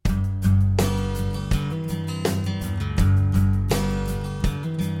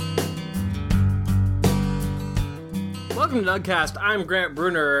Welcome to Nugcast. I'm Grant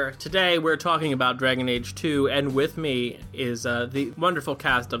Brunner. Today we're talking about Dragon Age 2, and with me is the wonderful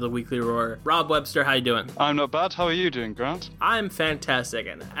cast of the Weekly Roar. Rob Webster, how you doing? I'm not bad. How are you doing, Grant? I'm fantastic.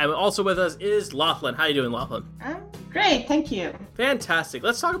 And also with us is Laughlin. How you doing, Laughlin? I'm great, thank you. Fantastic.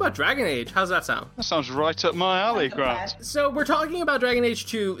 Let's talk about Dragon Age. How's that sound? That sounds right up my alley, Grant. So we're talking about Dragon Age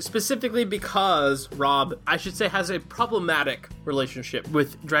 2 specifically because Rob, I should say, has a problematic relationship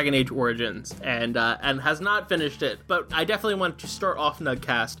with Dragon Age Origins and has not finished it. But I definitely want to start off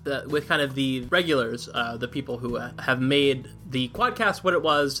Nugcast with kind of the regulars, the people who have made the Quadcast what it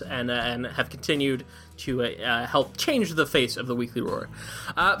was and have continued to help change the face of the Weekly Roar.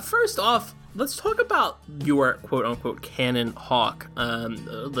 First off, let's talk about your quote-unquote canon Hawk,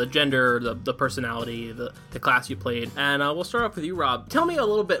 the gender, the personality, the class you played. And we'll start off with you, Rob. Tell me a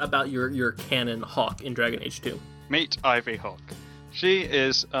little bit about your canon Hawk in Dragon Age 2. Meet Ivy Hawk.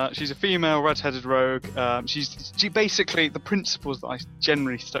 She's a female red-headed rogue. She basically, the principles that I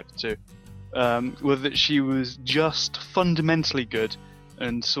generally stuck to were that she was just fundamentally good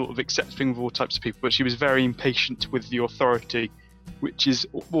and sort of accepting of all types of people, but she was very impatient with the authority, which is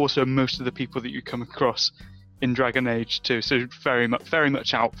also most of the people that you come across in Dragon Age 2. So very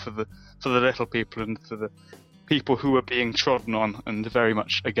much out for the little people and for the people who are being trodden on, and very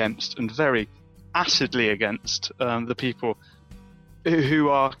much against and very acidly against the people who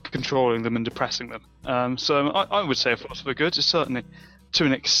are controlling them and oppressing them. So I would say a force for good is certainly, to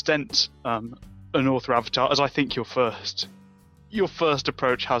an extent, an author avatar, as I think your first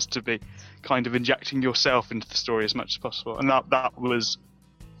approach has to be kind of injecting yourself into the story as much as possible, and that was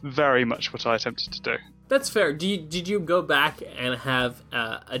very much what I attempted to do. That's fair. Did you go back and have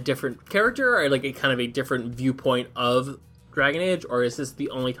a different character, or like a kind of a different viewpoint of Dragon Age, or is this the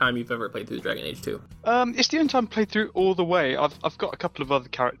only time you've ever played through Dragon Age 2? It's the only time I played through all the way. I've got a couple of other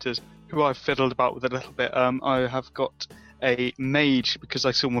characters who I've fiddled about with a little bit. I have got a mage, because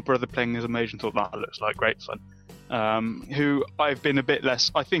I saw my brother playing as a mage and thought that looks like great fun. Who I've been a bit less,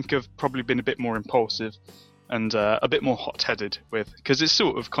 I think have probably been a bit more impulsive and a bit more hot-headed with, because it's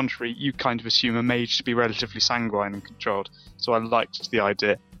sort of contrary. You kind of assume a mage to be relatively sanguine and controlled, so I liked the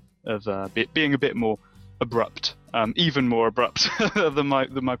idea of being a bit more abrupt, even more abrupt than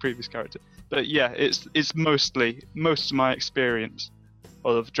my previous character. But yeah, it's most of my experience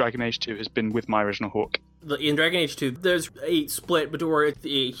of Dragon Age 2 has been with my original Hawk. In Dragon Age 2, there's a split between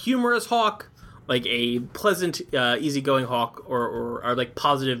a humorous Hawk, like a pleasant, easygoing Hawk, or like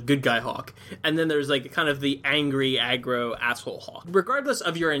positive, good guy Hawk. And then there's like kind of the angry, aggro, asshole Hawk. Regardless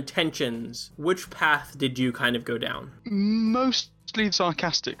of your intentions, which path did you kind of go down? Mostly the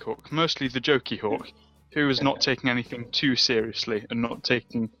sarcastic Hawk, mostly the jokey Hawk, who was not taking anything too seriously and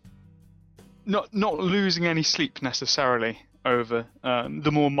not losing any sleep necessarily over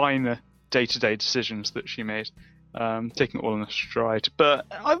the more minor day-to-day decisions that she made. Taking it all in a stride, but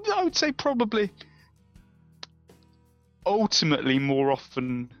I would say probably ultimately more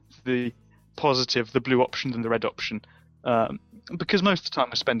often the positive, the blue option, than the red option, because most of the time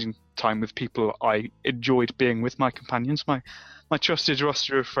I'm spending time with people I enjoyed being with, my companions, my trusted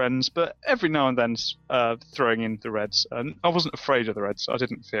roster of friends, but every now and then throwing in the reds, and I wasn't afraid of the reds, so I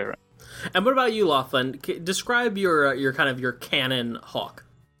didn't fear it. And what about you, Laughlin? Describe your kind of your canon Hawk.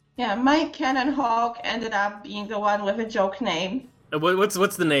 Yeah, my canon Hawk ended up being the one with a joke name.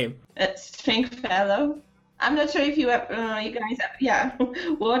 What's the name? It's Stringfellow. I'm not sure if you guys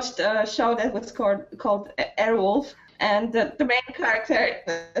watched a show that was called Airwolf, and the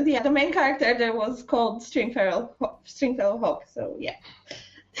main character there was called Stringfellow Hawk. So yeah,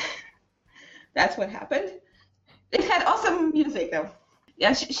 that's what happened. It had awesome music though.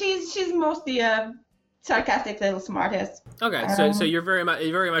 Yeah, she's mostly a sarcastic little smartass. Okay, so you're very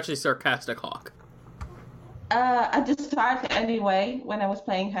much a sarcastic Hawk. At the start, anyway, when I was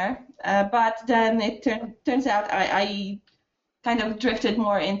playing her, but then it turns out I kind of drifted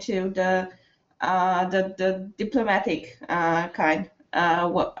more into the diplomatic kind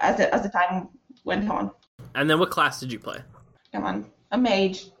as the time went on. And then what class did you play? Come on, a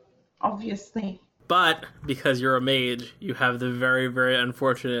mage, obviously. But because you're a mage, you have the very, very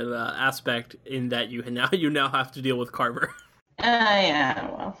unfortunate aspect in that you now have to deal with Carver. Yeah,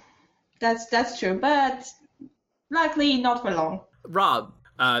 well, that's true, but luckily not for long. Rob,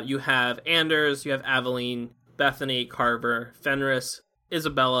 you have Anders, you have Aveline, Bethany, Carver, Fenris,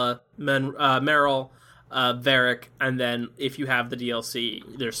 Isabella, Meryl, Varric, and then if you have the DLC,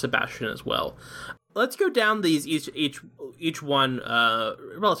 there's Sebastian as well. Let's go down these each one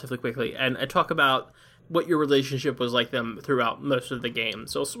relatively quickly and talk about what your relationship was like them throughout most of the game.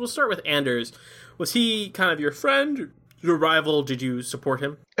 So we'll start with Anders. Was he kind of your friend, your rival? Did you support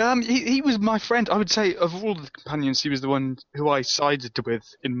him? He was my friend. I would say of all the companions, he was the one who I sided with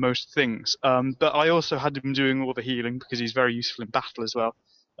in most things. But I also had him doing all the healing because he's very useful in battle as well.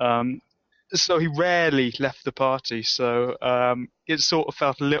 So he rarely left the party. So it sort of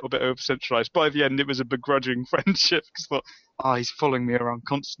felt a little bit over-centralized. By the end, it was a begrudging friendship because I thought, he's following me around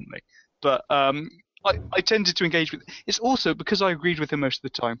constantly. But I tended to engage with. It's also because I agreed with him most of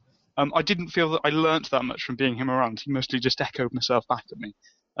the time. I didn't feel that I learnt that much from being him around. He mostly just echoed himself back at me.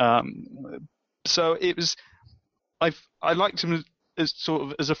 So it was. I liked him as sort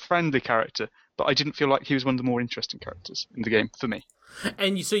of as a friendly character, but I didn't feel like he was one of the more interesting characters in the game for me.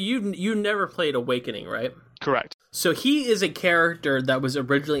 And so you never played Awakening, right? Correct. So he is a character that was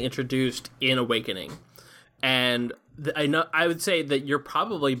originally introduced in Awakening, and I would say that you're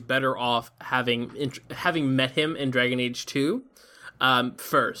probably better off having met him in Dragon Age 2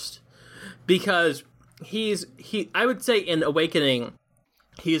 first, because I would say in Awakening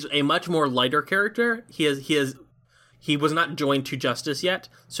he's a much more lighter character. He was not joined to Justice yet,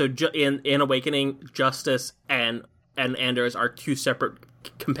 so in Awakening, Justice and Anders are two separate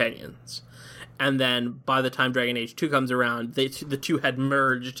companions. And then by the time Dragon Age 2 comes around, the two had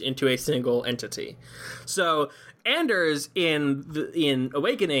merged into a single entity. So Anders in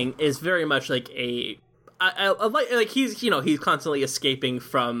Awakening is very much like like he's constantly escaping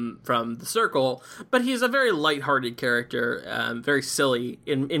from the circle, but he's a very lighthearted character, very silly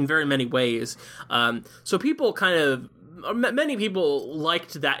in very many ways. So many people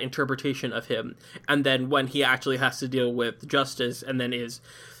liked that interpretation of him. And then when he actually has to deal with Justice, and then is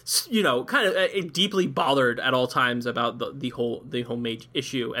kind of deeply bothered at all times about the whole mage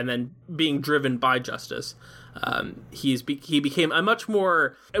issue, and then being driven by Justice, he became a much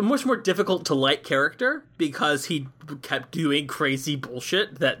more difficult to like character because he kept doing crazy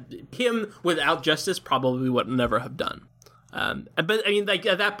bullshit that him without Justice probably would never have done. But I mean, like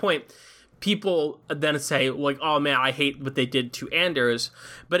at that point, people then say, like, oh man, I hate what they did to Anders,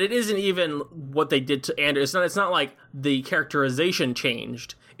 but it isn't even what they did to Anders. It's not like the characterization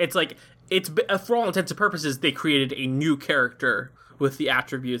changed. It's like, for all intents and purposes, they created a new character with the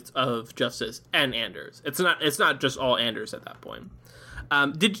attributes of Justice and Anders. It's not just all Anders at that point. How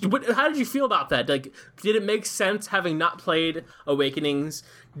did you feel about that? Like, did it make sense having not played Awakenings?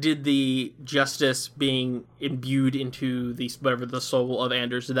 Did the Justice being imbued into the soul of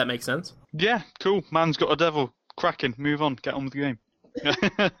Anders, did that make sense? Yeah, cool. Man's got a devil. Cracking. Move on. Get on with the game.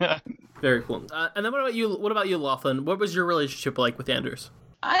 Very cool. And then what about you, Laughlin? What was your relationship like with Anders?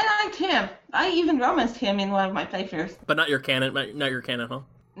 I liked him. I even romanced him in one of my playthroughs. But not your canon, huh?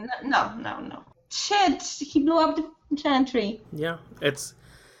 No. Shit, he blew up the Chantry. Yeah,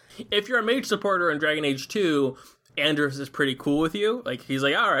 if you're a mage supporter in Dragon Age 2, Anders is pretty cool with you. Like, he's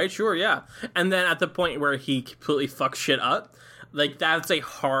like, all right, sure, yeah. And then at the point where he completely fucks shit up, like, that's a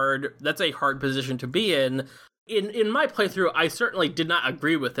hard position to be in. In my playthrough, I certainly did not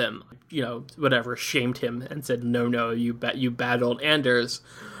agree with him. Shamed him and said, no, you bad old Anders.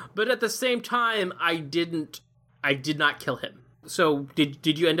 But at the same time, I did not kill him. So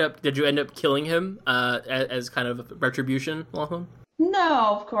did you end up killing him as kind of retribution, Laughlin?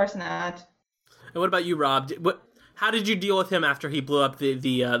 No, of course not. And what about you, Rob? How did you deal with him after he blew up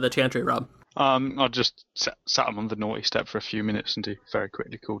the Chantry, Rob? I just sat him on the naughty step for a few minutes and he very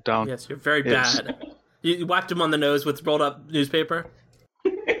quickly cooled down. Yes, you're very bad. You whacked him on the nose with rolled up newspaper?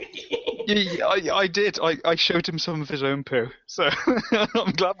 Yeah, I did. I showed him some of his own poo. So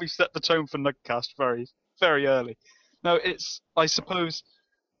I'm glad we set the tone for Nugcast very, very early. No, I suppose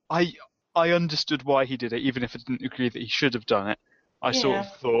I understood why he did it, even if I didn't agree that he should have done it. I sort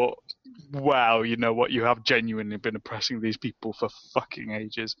of thought, wow, you know what? You have genuinely been oppressing these people for fucking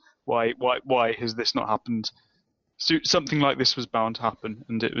ages. Why has this not happened? So something like this was bound to happen,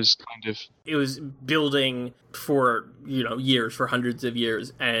 and it was building for years, for hundreds of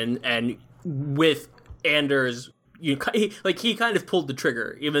years, and with Anders, he kind of pulled the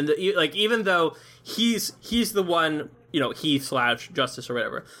trigger, even though he's the one, he/Justice or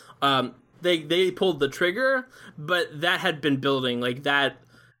whatever. They pulled the trigger, but that had been building, like that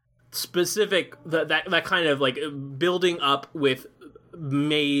specific that kind of like building up with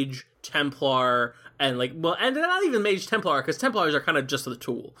Mage, Templar, and and not even Mage Templar, because Templars are kind of just the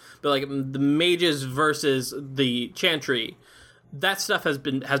tool, but like the mages versus the Chantry, that stuff has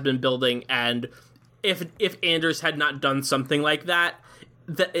been building, and if Anders had not done something like that,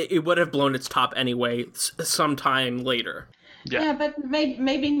 it would have blown its top anyway sometime later. Yeah, but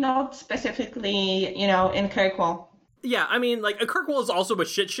maybe not specifically, in Kirkwall. Yeah, I mean, like, Kirkwall is also a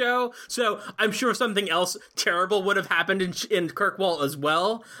shit show, so I'm sure something else terrible would have happened in Kirkwall as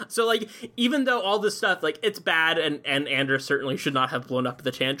well. So, like, even though all this stuff, like, it's bad, and Anders certainly should not have blown up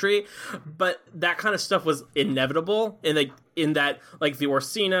the Chantry, but that kind of stuff was inevitable, in that, like, the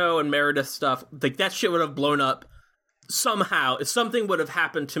Orsino and Meredith stuff, like, that shit would have blown up somehow. If something would have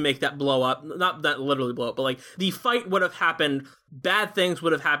happened to make that blow up, not that literally blow up, but like the fight would have happened, bad things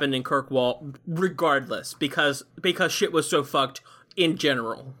would have happened in Kirkwall regardless, because shit was so fucked in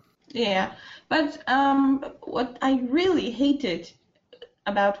general. Yeah, but what I really hated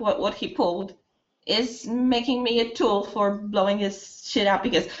about what he pulled is making me a tool for blowing his shit up,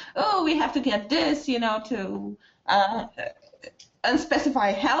 because we have to get this, to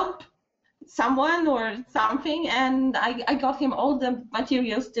unspecified help someone or something, and I got him all the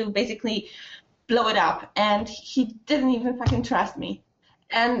materials to basically blow it up, and he didn't even fucking trust me.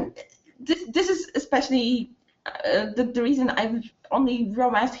 And this is especially the reason I've only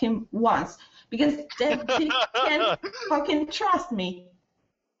romanced him once, because they can't fucking trust me.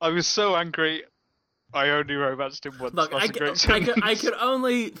 I was so angry. I only romanced him once. Look, I could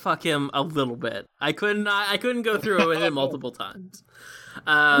only fuck him a little bit. I couldn't go through it with him multiple times.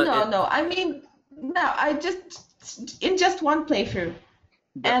 No. I mean, no. I in just one playthrough,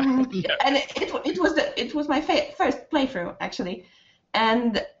 and it was my first playthrough actually,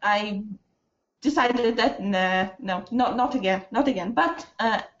 and I decided that no, not again. But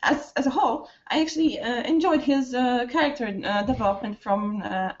as a whole, I actually enjoyed his character development from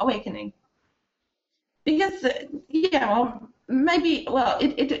Awakening, because it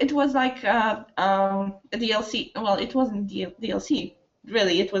was like a DLC. Well, it wasn't DLC.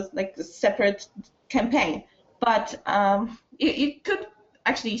 Really, it was like a separate campaign, but you could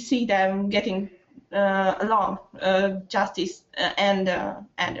actually see them getting along, Justice and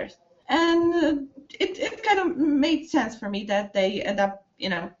Anders, and it kind of made sense for me that they end up,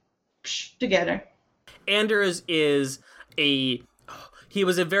 together. Anders he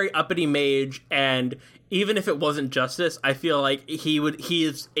was a very uppity mage, and even if it wasn't Justice, I feel like he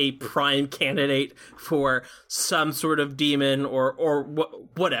is a prime candidate for some sort of demon or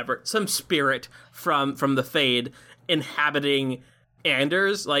whatever, some spirit from the Fade inhabiting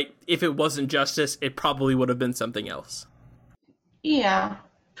Anders. Like, if it wasn't Justice, it probably would have been something else. Yeah,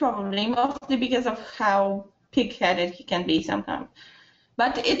 probably, mostly because of how pig-headed he can be sometimes.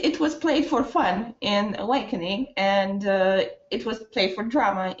 But it was played for fun in Awakening, and it was played for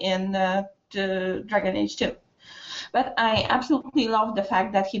drama in the Dragon Age 2. But I absolutely love the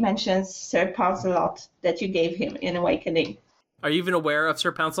fact that he mentions Sir Pouncelot that you gave him in Awakening. Are you even aware of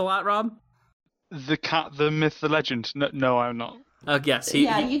Sir Pouncelot, Rob? The cat, the myth, the legend. No, I'm not. Yes.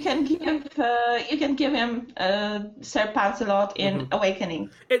 You can give him Sir Pouncelot in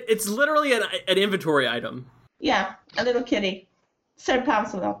Awakening. It's literally an inventory item. Yeah, a little kitty. Sir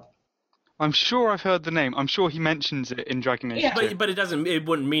Pouncelot. I'm sure I've heard the name. I'm sure he mentions it in Dragon Age 2. But it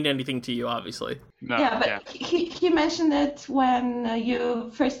wouldn't mean anything to you, obviously. No, yeah, but he mentioned it when you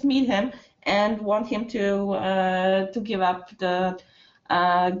first meet him and want him to give up the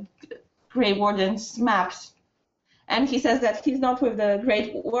Grey Wardens maps. And he says that he's not with the Grey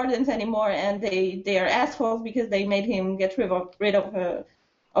Wardens anymore, and they are assholes because they made him get rid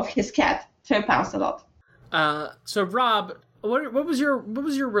of his cat, Sir Pouncelot. So Rob, what was your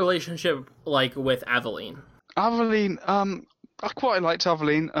relationship like with Aveline? Aveline, I quite liked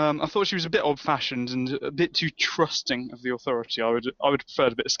Aveline. I thought she was a bit old-fashioned and a bit too trusting of the Authority. I would prefer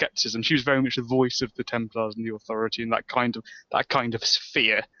a bit of skepticism. She was very much the voice of the Templars and the Authority and that kind of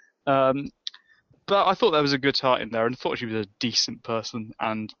sphere. But I thought there was a good heart in there, and thought she was a decent person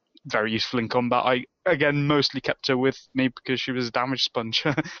and very useful in combat. I again mostly kept her with me because she was a damage sponge,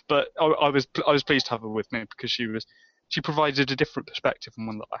 but I was pleased to have her with me because she provided a different perspective and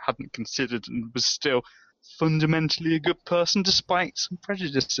one that I hadn't considered, and was still fundamentally a good person despite some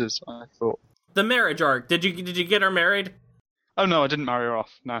prejudices, I thought. The marriage arc. Did you get her married? Oh no, I didn't marry her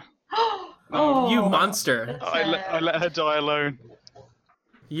off. No. You monster! I let her die alone.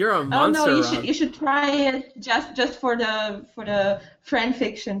 You're a monster. Oh no, you should try it just for the friend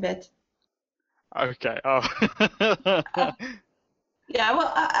fiction bit. Okay. Oh. Yeah,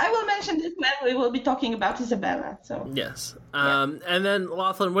 well, I will mention this when we will be talking about Isabella. So yes. And then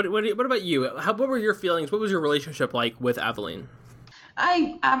Lothlan, what about you? What were your feelings? What was your relationship like with Aveline?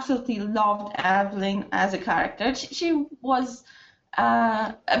 I absolutely loved Aveline as a character. She was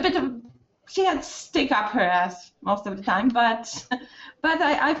she had stick up her ass most of the time, but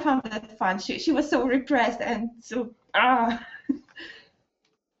I found that fun. She was so repressed and so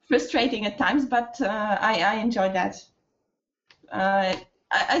frustrating at times, but I enjoyed that.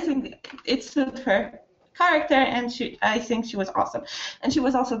 I think it suited her character, and I think she was awesome. And she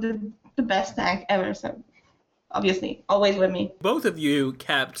was also the best tank ever, so obviously, always with me. Both of you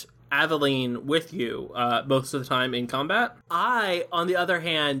kept Aveline with you most of the time in combat. I, on the other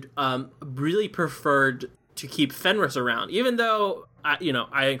hand, really preferred to keep Fenris around, even though I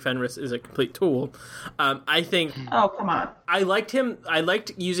think Fenris is a complete tool. I think. Oh, come on. I liked him. I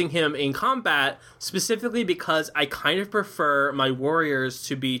liked using him in combat specifically because I kind of prefer my warriors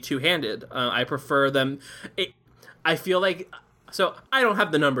to be two-handed. I prefer them. I feel like. So, I don't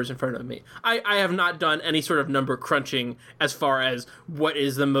have the numbers in front of me. I have not done any sort of number crunching as far as what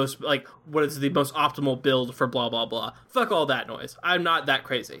is the most optimal build for blah, blah, blah. Fuck all that noise. I'm not that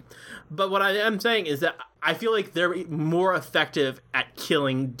crazy. But what I am saying is that I feel like they're more effective at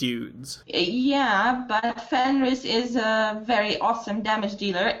killing dudes. Yeah, but Fenris is a very awesome damage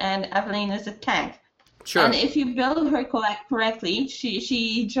dealer, and Aveline is a tank. Sure. And if you build her correctly,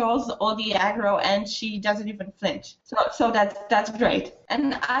 she draws all the aggro and she doesn't even flinch. So that's great.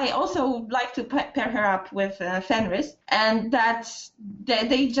 And I also like to pair her up with Fenris, and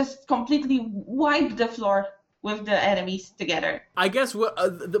they just completely wipe the floor with the enemies together. I guess what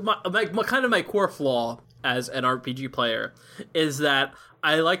my core flaw as an RPG player is that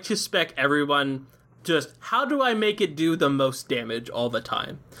I like to spec everyone. Just, how do I make it do the most damage all the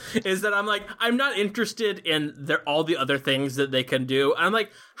time? Is that I'm not interested in all the other things that they can do. I'm like,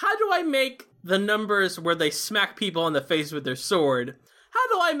 how do I make the numbers where they smack people in the face with their sword, how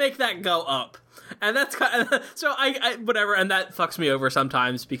do I make that go up? And that's kind of, so I whatever, and that fucks me over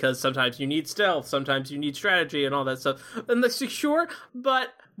sometimes, because sometimes you need stealth, sometimes you need strategy and all that stuff. And that's sure, but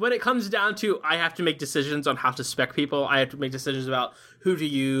when it comes down to I have to make decisions on how to spec people, I have to make decisions about who to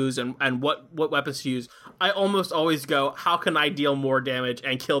use and what weapons to use, I almost always go, how can I deal more damage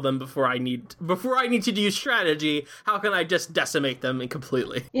and kill them before I need to use strategy? How can I just decimate them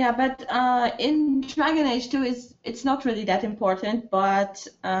completely? Yeah, but in Dragon Age 2 it's not really that important, but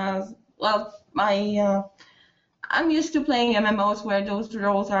I'm used to playing MMOs where those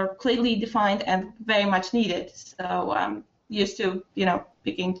roles are clearly defined and very much needed. So I'm used to,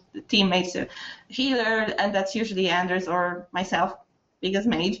 picking the teammates, a healer, and that's usually Anders or myself, biggest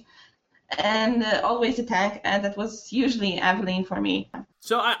mage, and always a tank, and that was usually Aveline for me.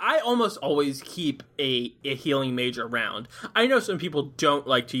 So I almost always keep a healing mage around. I know some people don't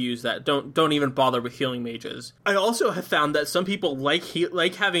like to use that, don't even bother with healing mages. I also have found that some people like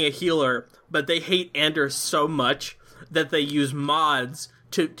having a healer, but they hate Anders so much that they use mods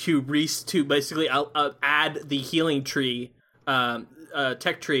to basically add the healing tree,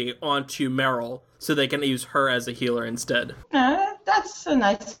 tech tree onto Meryl, so they can use her as a healer instead. That's a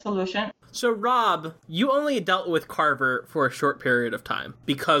nice solution. So, Rob, you only dealt with Carver for a short period of time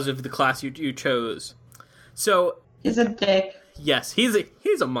because of the class you chose. So, he's a dick. Yes, he's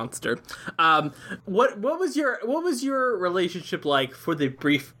a monster. What was your relationship like for the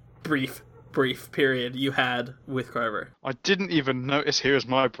brief period you had with Carver? I didn't even notice he was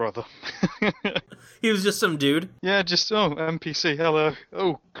my brother. He was just some dude? Yeah, just, NPC, hello.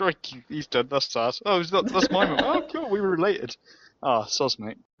 Oh, crikey, he's dead, that's sad. Oh, that's my mum. Oh, cool, we were related. Ah, soz,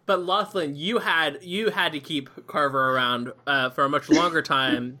 mate. But Lothland, you had to keep Carver around for a much longer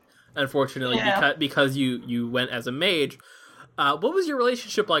time, unfortunately, yeah. because you went as a mage. What was your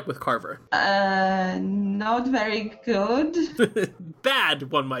relationship like with Carver? Not very good.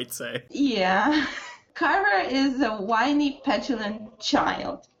 Bad, one might say. Yeah. Carver is a whiny, petulant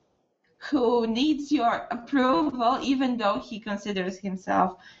child who needs your approval, even though he considers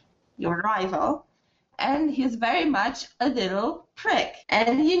himself your rival. And he's very much a little prick.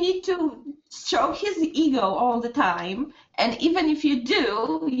 And you need to stroke his ego all the time. And even if you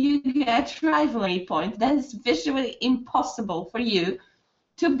do, you get rivalry points. That is visually impossible for you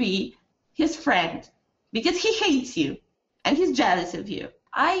to be his friend, because he hates you and he's jealous of you.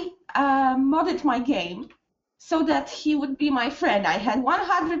 I modded my game so that he would be my friend. I had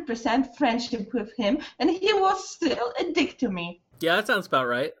 100% friendship with him, and he was still a dick to me. Yeah, that sounds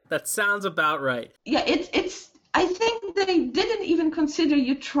about right. Yeah, it's. I think they didn't even consider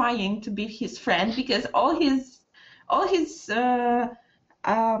you trying to be his friend, because all his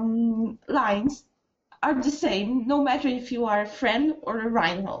lines are the same, no matter if you are a friend or a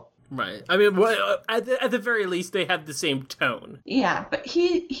rival. Right. I mean, at the very least, they have the same tone. Yeah, but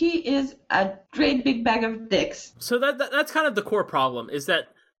he is a great big bag of dicks. So that's kind of the core problem, is that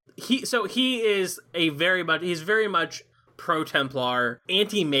he's very much pro-Templar,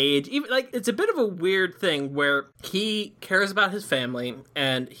 anti-mage. Even, it's a bit of a weird thing where he cares about his family,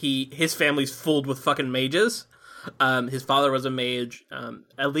 and his family's filled with fucking mages. His father was a mage.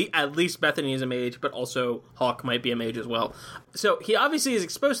 At least Bethany is a mage, but also Hawk might be a mage as well. So he obviously is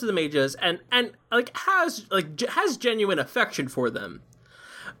exposed to the mages and has genuine affection for them.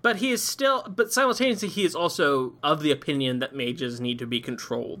 But simultaneously he is also of the opinion that mages need to be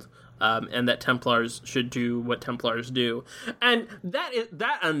controlled. And that Templars should do what Templars do. And that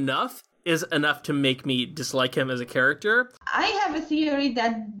is enough to make me dislike him as a character. I have a theory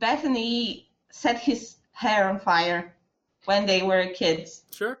that Bethany set his hair on fire when they were kids.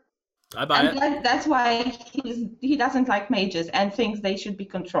 Sure. I buy it. That's why he doesn't like mages and thinks they should be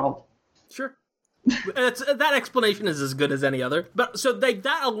controlled. Sure. That explanation is as good as any other. But so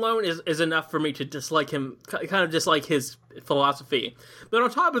that alone is enough for me to dislike him, kind of dislike his philosophy. But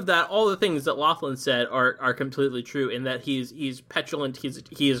on top of that, all the things that Laughlin said are completely true in that he's petulant,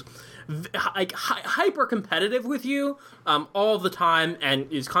 he is like hyper competitive with you all the time and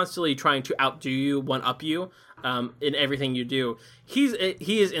is constantly trying to outdo you, one up you. In everything you do, he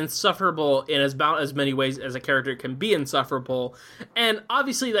is insufferable in about as many ways as a character can be insufferable, and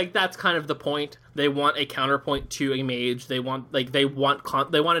obviously, like, that's kind of the point. They want a counterpoint to a mage. They wanted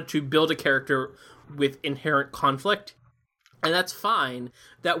to build a character with inherent conflict, and that's fine.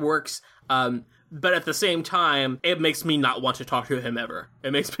 That works. But at the same time, it makes me not want to talk to him ever.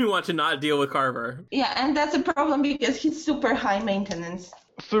 It makes me want to not deal with Carver. Yeah, and that's a problem because he's super high maintenance.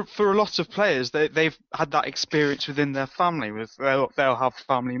 For a lot of players, they've had that experience within their family. They'll have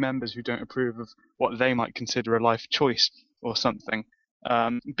family members who don't approve of what they might consider a life choice or something,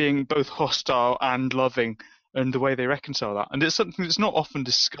 being both hostile and loving, and the way they reconcile that. And it's something that's not often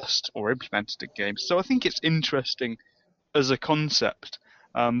discussed or implemented in games. So I think it's interesting as a concept,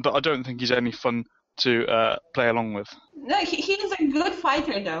 but I don't think he's any fun to play along with. No, he's a good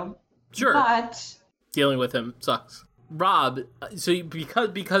fighter, though. Sure. But dealing with him sucks. Rob, so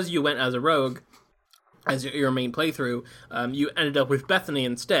because you went as a rogue, as your main playthrough, you ended up with Bethany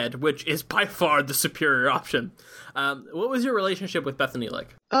instead, which is by far the superior option. What was your relationship with Bethany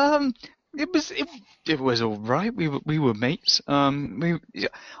like? It was all right. We were mates.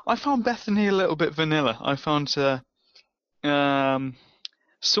 I found Bethany a little bit vanilla. I found her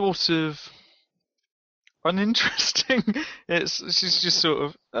sort of uninteresting. She's just sort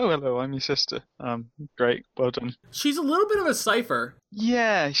of, oh, hello, I'm your sister. Great, well done. She's a little bit of a cipher.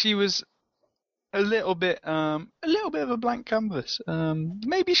 Yeah, she was a little bit of a blank canvas.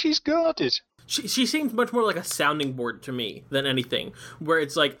 Maybe she's guarded. She seems much more like a sounding board to me than anything, where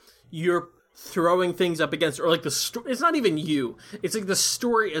it's like you're throwing things up against, or like it's not even you. It's like the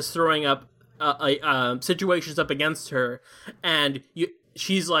story is throwing up situations up against her, and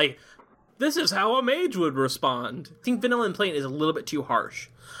she's like, this is how a mage would respond. I think vanilla and plain is a little bit too harsh.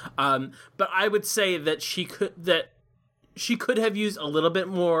 But I would say that she could have used a little bit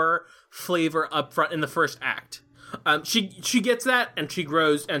more flavor up front in the first act. She gets that, and she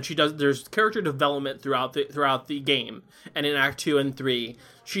grows, and there's character development throughout the game. And in Act 2 and 3,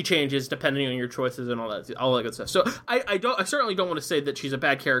 she changes depending on your choices and all that good stuff. So I certainly don't want to say that she's a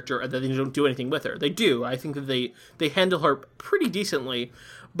bad character and that they don't do anything with her. They do. I think that they handle her pretty decently.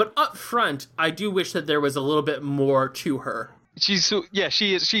 But up front, I do wish that there was a little bit more to her. She's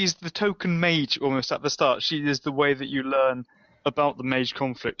the token mage almost at the start. She is the way that you learn about the mage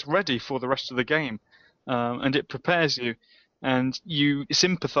conflict, ready for the rest of the game, and it prepares you, and you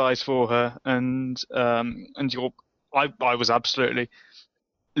sympathise for her, and I was absolutely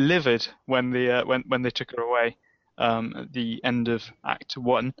livid when they took her away at the end of Act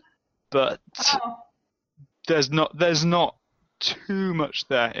 1, but there's not too much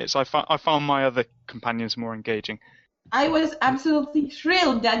there. I found my other companions more engaging. I was absolutely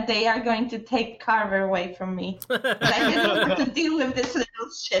thrilled that they are going to take Carver away from me. I didn't have to deal with this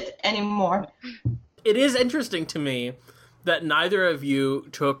little shit anymore. It is interesting to me that neither of you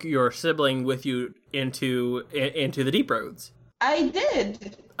took your sibling with you into the Deep Roads. I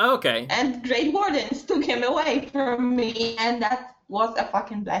did. Okay. And Great Wardens took him away from me, and that was a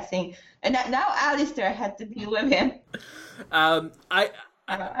fucking blessing. And now Alistair had to deal with him. I'm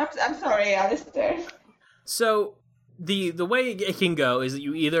sorry, Alistair. So the way it can go is that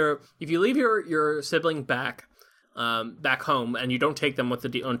you either, if you leave your sibling back home and you don't take them onto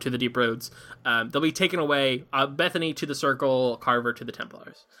the Deep Roads, they'll be taken away. Bethany to the Circle, Carver to the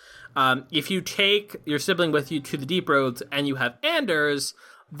Templars. If you take your sibling with you to the Deep Roads and you have Anders,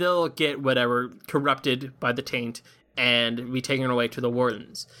 they'll get whatever corrupted by the taint and be taken away to the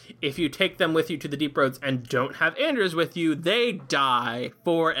Wardens. If you take them with you to the Deep Roads and don't have Anders with you, they die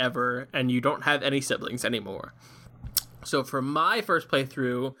forever, and you don't have any siblings anymore. So for my first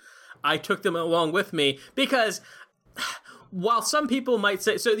playthrough, I took them along with me because while some people might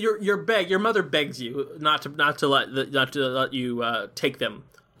say, so your mother begs you not to let you take them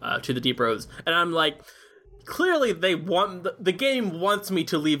to the deep roads, and I'm like, clearly the game wants me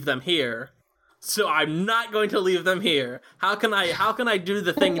to leave them here, so I'm not going to leave them here. How can I do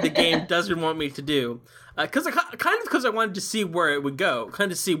the thing the game doesn't want me to do? Because I wanted to see where it would go,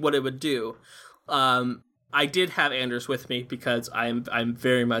 kind of see what it would do. I did have Anders with me because I'm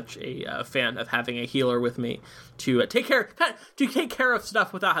very much a fan of having a healer with me to take care of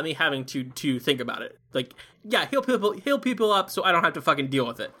stuff without me having to think about it. Like, yeah, heal people up so I don't have to fucking deal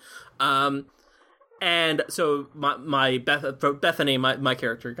with it. And so Bethany, my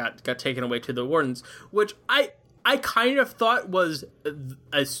character, got taken away to the Wardens, which I kind of thought was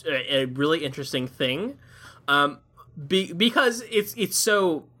a really interesting thing, because it's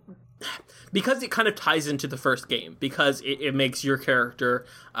so. Because it kind of ties into the first game, because it makes your character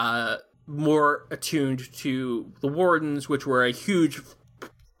more attuned to the Wardens, which were a huge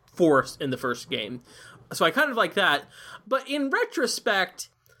force in the first game. So I kind of like that. But in retrospect,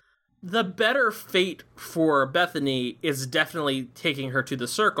 the better fate for Bethany is definitely taking her to the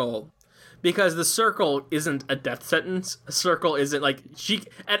Circle, because the Circle isn't a death sentence. A Circle isn't like, she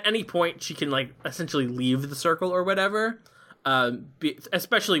at any point she can like essentially leave the Circle or whatever.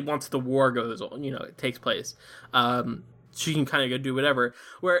 Especially once the war goes on, it takes place. She can kind of go do whatever.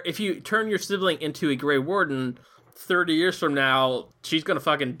 Where if you turn your sibling into a Grey Warden, 30 years from now, she's gonna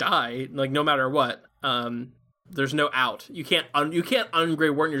fucking die, like, no matter what. There's no out. You can't un-Grey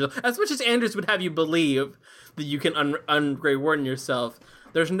Warden yourself. As much as Anders would have you believe that you can un-Grey Warden yourself,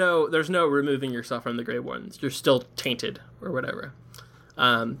 there's no removing yourself from the Grey Wardens. You're still tainted or whatever.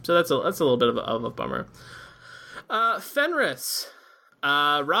 So that's a little bit of a bummer. Fenris,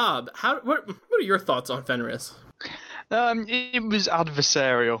 Rob, what are your thoughts on Fenris? It was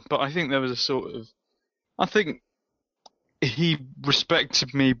adversarial, but I think there was I think he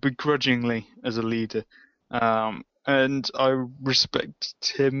respected me begrudgingly as a leader, and I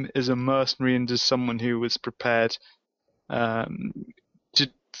respect him as a mercenary and as someone who was prepared to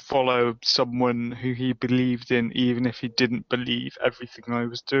follow someone who he believed in, even if he didn't believe everything I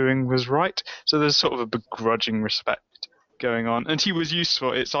was doing was right. So there's sort of a begrudging respect going on, and he was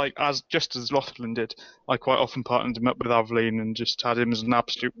useful. It's like, just as Lothlin did, I quite often partnered him up with Aveline and just had him as an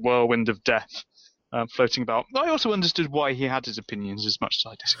absolute whirlwind of death, floating about. I also understood why he had his opinions, as much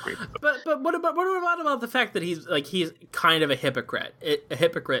as I disagreed with them. But what about the fact that he's kind of a hypocrite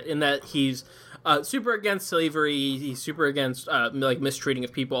in that he's super against slavery, he's super against mistreating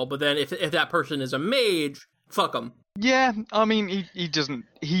of people, but then if that person is a mage, fuck him. Yeah, I mean, he doesn't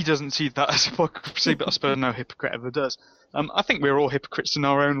see that as hypocrisy, but I suppose no hypocrite ever does. I think we're all hypocrites in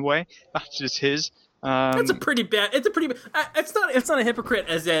our own way. That's just his. It's not a hypocrite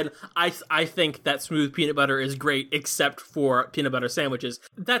as in I think that smooth peanut butter is great except for peanut butter sandwiches.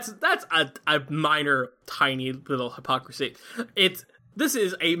 That's a minor, tiny little hypocrisy. This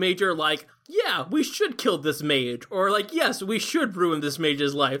is a major, like, yeah, we should kill this mage, or like, yes, we should ruin this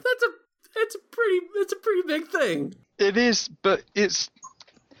mage's life. It's a pretty big thing. It is, but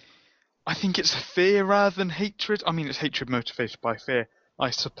I think it's fear rather than hatred. I mean, it's hatred motivated by fear,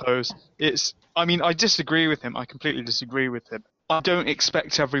 I suppose. I disagree with him. I completely disagree with him. I don't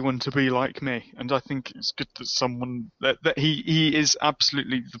expect everyone to be like me, and I think it's good that that he is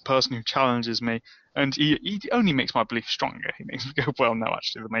absolutely the person who challenges me, and he only makes my belief stronger. He makes me go, well, no,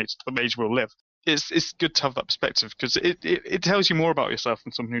 actually, the mage will live. It's good to have that perspective, because it tells you more about yourself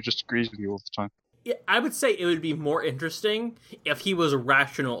than someone who just agrees with you all the time. Yeah, I would say it would be more interesting if he was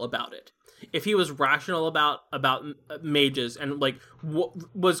rational about it. If he was rational about mages and like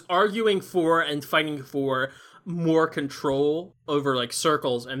was arguing for and fighting for more control over like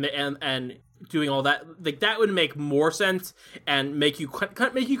circles and doing all that, like that would make more sense and make you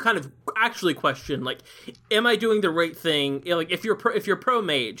kind of actually question, like, am I doing the right thing? Like if you're pro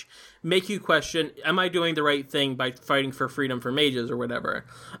mage, make you question, am I doing the right thing by fighting for freedom for mages or whatever?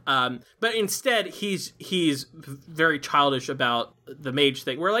 But instead he's very childish about the mage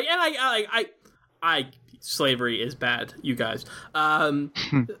thing. We're like, and I slavery is bad, you guys.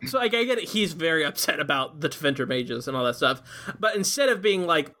 So I get it. He's very upset about the Tevinter mages and all that stuff. But instead of being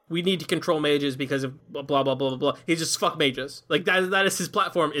like, we need to control mages because of blah blah blah blah blah, he's just fuck mages. Like that is his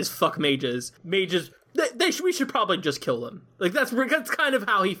platform, is fuck mages. Mages, we should probably just kill them. Like that's kind of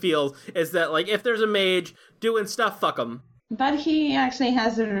how he feels. Is that like, if there's a mage doing stuff, fuck them. But he actually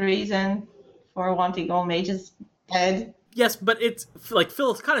has a reason for wanting all mages dead. Yes, but it's like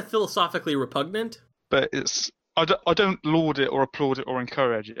kind of philosophically repugnant. But I don't laud it or applaud it or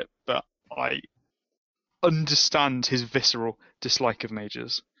encourage it, but I understand his visceral dislike of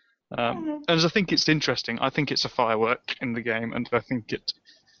mages. And I think it's interesting. I think it's a firework in the game, and I think it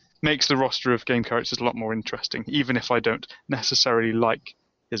makes the roster of game characters a lot more interesting, even if I don't necessarily like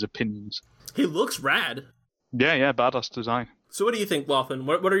his opinions. He looks rad. Yeah, badass design. So what do you think, Lawson?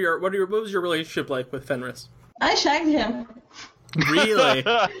 What was your relationship like with Fenris? I shagged him. Really?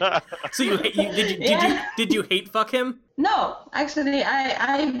 So did you hate fuck him? No, actually,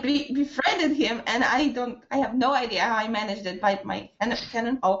 I befriended him, and I have no idea how I managed it. By my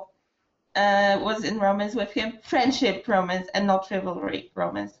canon hope was in romance with him, friendship romance, and not rivalry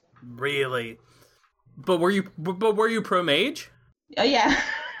romance. Really? But were you pro mage? Oh yeah.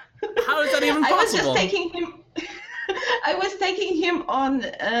 How is that even possible? I was just taking him. I was taking him on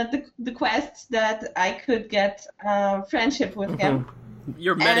the quests that I could get friendship with him.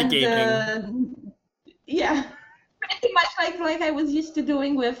 You're metagaming. Yeah, pretty much like I was used to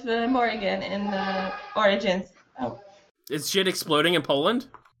doing with Morrigan in Origins. Oh. Is shit exploding in Poland?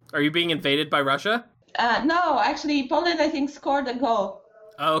 Are you being invaded by Russia? No, actually, Poland I think scored a goal.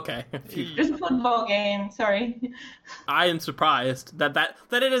 Oh, okay. It's a football game. Sorry. I am surprised that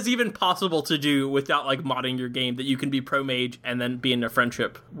it is even possible to do without like modding your game, that you can be pro mage and then be in a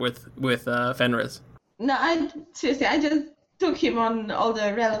friendship with Fenris. No, I just took him on all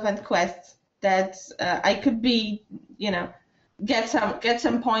the relevant quests that I could be, get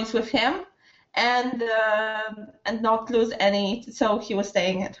some points with him, and not lose any. So he was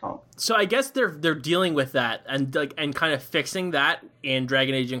staying at home. So I guess they're dealing with that and kind of fixing that in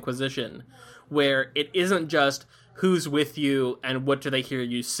Dragon Age Inquisition, where it isn't just who's with you and what do they hear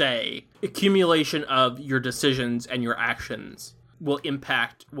you say. Accumulation of your decisions and your actions will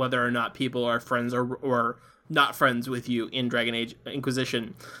impact whether or not people are friends or not friends with you in Dragon Age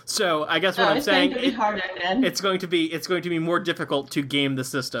Inquisition. So I guess what I'm saying, it's going to be more difficult to game the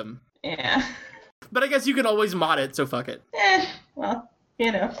system. Yeah. But I guess you can always mod it, so fuck it. Well,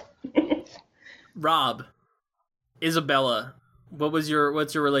 Rob, Isabella, what's your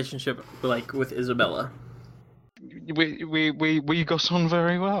relationship like with Isabella? We got on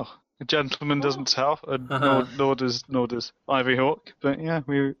very well. A gentleman doesn't tell, and nor does Ivy Hawk. But yeah,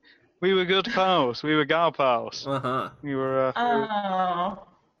 we were good pals. We were gal pals. We were.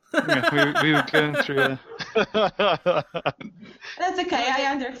 Yeah, we were going through. That's okay. I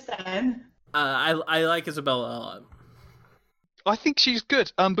understand. I like Isabella a lot. I think she's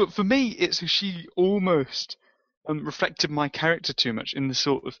good. But for me, she almost reflected my character too much in the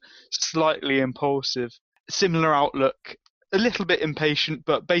sort of slightly impulsive, similar outlook, a little bit impatient,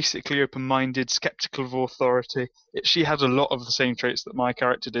 but basically open-minded, skeptical of authority. She had a lot of the same traits that my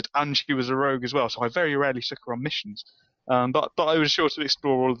character did, and she was a rogue as well. So I very rarely took her on missions. But I was sure to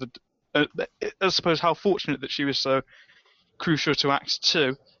explore all of the. I suppose how fortunate that she was so crucial to Act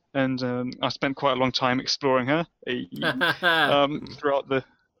 2, and I spent quite a long time exploring her throughout the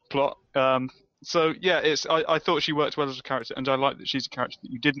plot. So yeah, I thought she worked well as a character, and I like that she's a character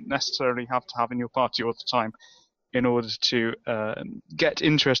that you didn't necessarily have to have in your party all the time in order to get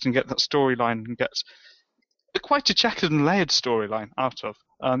interest and get that storyline and get quite a checkered and layered storyline out of.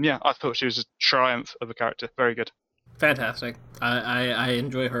 Yeah, I thought she was a triumph of a character. Very good. Fantastic. I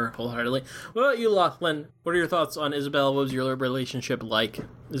enjoy her wholeheartedly. What about you, Lachlan? What are your thoughts on Isabella? What was your relationship like,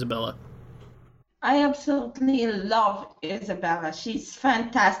 Isabella? I absolutely love Isabella. She's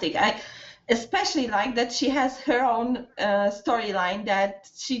fantastic. I especially like that she has her own storyline that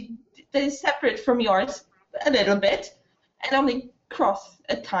is separate from yours a little bit and only cross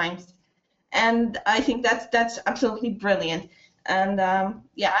at times. And I think that's absolutely brilliant. And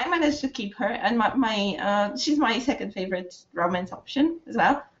yeah, I managed to keep her, and she's my second favorite romance option as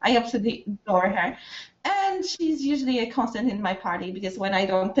well. I absolutely adore her, and she's usually a constant in my party because when I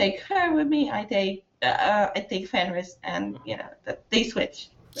don't take her with me, I take Fenris, and they switch.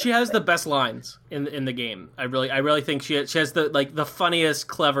 She has the best lines in the game. I really think she has the funniest,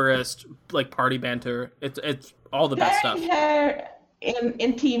 cleverest party banter. It's all the best stuff. Her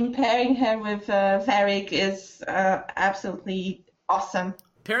in team, pairing her with Varric is absolutely awesome.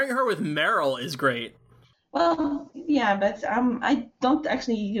 Pairing her with Meryl is great. Well, yeah, but I don't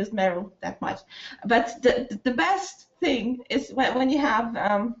actually use Meryl that much. But the best thing is when you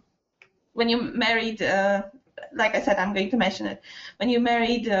have when you married, like I said, I'm going to mention it. When you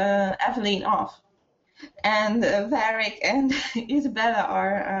married Evelyn off, and Varric and Isabella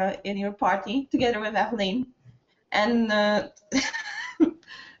are in your party together with Evelyn, and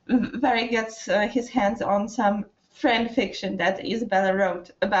Varric gets his hands on some fan fiction that Isabella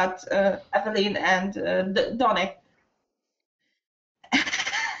wrote about Evelyn and Donick.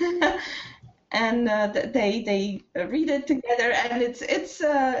 And they read it together, and it's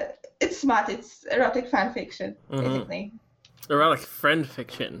smart. It's erotic fan fiction, basically. erotic friend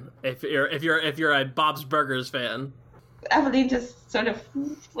fiction. If you're a Bob's Burgers fan. Evelyn just sort of,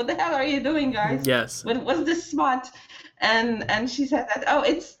 what the hell are you doing, guys? Yes. What's this smut? And she said that, oh,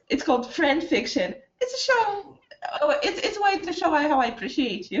 it's called friend fiction. It's a show. Oh, it's a way to show how I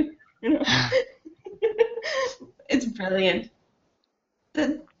appreciate you. You know, it's brilliant.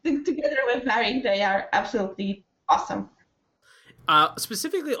 Together with Barry, they are absolutely awesome.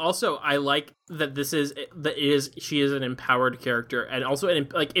 Specifically, also, I like that she is an empowered character, and also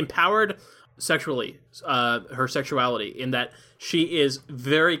empowered sexually, her sexuality, in that she is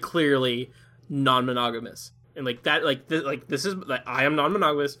very clearly non-monogamous, and this is I am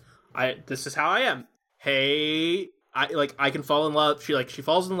non-monogamous. This is how I am. Hey, I can fall in love. She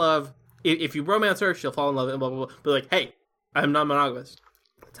falls in love. If you romance her, she'll fall in love and blah blah blah. But hey, I'm non-monogamous.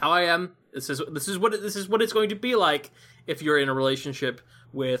 That's how I am. This is what it's going to be like if you're in a relationship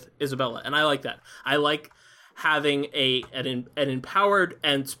with Isabella, and I like that. I like having an empowered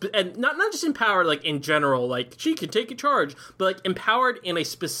and not just empowered like in general, like she can take a charge, but like empowered in a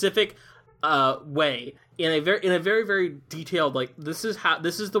specific way, in a very very detailed, like this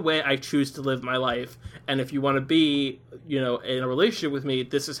is the way I choose to live my life, and if you want to be, in a relationship with me,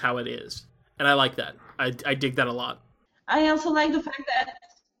 this is how it is, and I like that. I dig that a lot. I also like the fact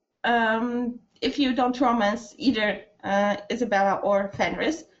that if you don't romance either Isabella or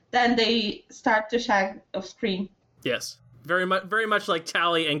Fenris, then they start to shag off screen. Yes, very much like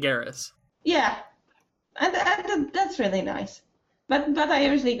Tally and Garrus. Yeah, and that's really nice. But I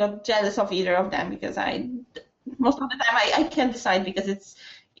usually got jealous of either of them because most of the time I can't decide because it's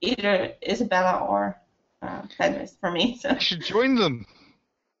either Isabella or Fenris for me. So. You should join them.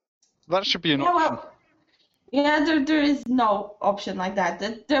 That should be an option. Well, there is no option like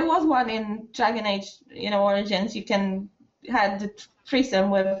that. There was one in Dragon Age, Origins. You can had the threesome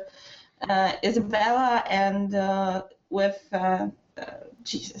with Isabella and with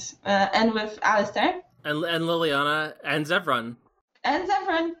Jesus and with Alistair and Liliana and Zevran. And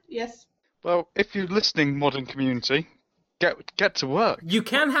Zevran, yes. Well, if you're listening, modern community, get to work. You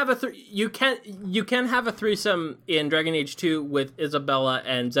can have you can have a threesome in Dragon Age 2 with Isabella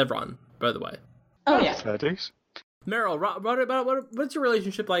and Zevran, by the way. Oh yeah. Fair dues. Meryl, what's your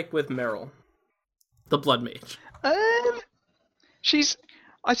relationship like with Meryl, the Blood Mage? I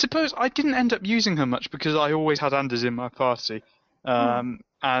suppose I didn't end up using her much because I always had Anders in my party,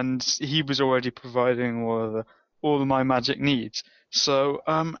 and he was already providing all of my magic needs. So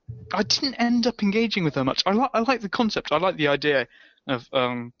I didn't end up engaging with her much. I like the concept. I like the idea of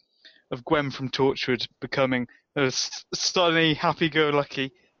Gwen from Torchwood becoming a sunny,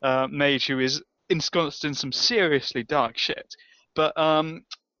 happy-go-lucky mage who is ensconced in some seriously dark shit. But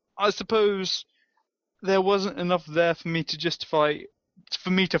I suppose there wasn't enough there for me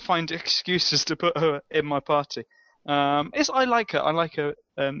to find excuses to put her in my party. I like her. I like her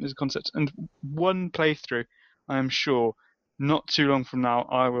as a concept. And one playthrough, I am sure, not too long from now,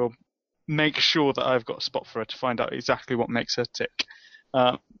 I will make sure that I've got a spot for her to find out exactly what makes her tick.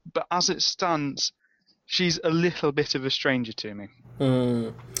 But as it stands, she's a little bit of a stranger to me.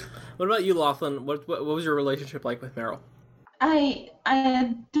 What about you, Laughlin? What was your relationship like with Meryl? I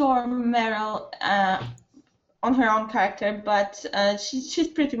adore Meryl on her own character, but she's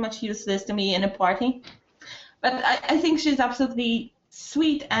pretty much useless to me in a party. But I think she's absolutely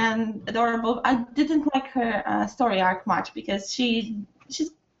sweet and adorable. I didn't like her story arc much because she's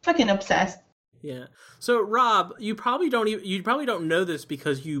fucking obsessed. Yeah. So Rob, you probably don't know this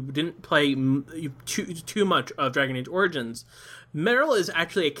because you didn't play too much of Dragon Age Origins. Meryl is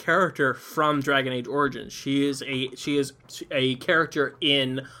actually a character from Dragon Age Origins. She is a character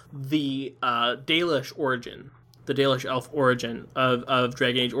in the Dalish origin, the Dalish elf origin of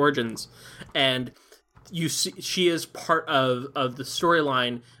Dragon Age Origins, and you see she is part of the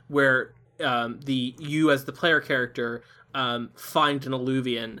storyline where you as the player character find an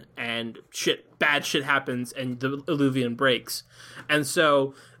Eluvian and bad shit happens and the Eluvian breaks, and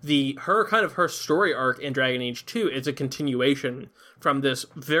so her story arc in Dragon Age 2 is a continuation from this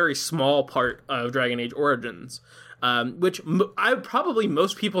very small part of Dragon Age Origins, which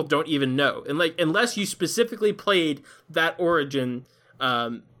most people don't even know, and unless you specifically played that origin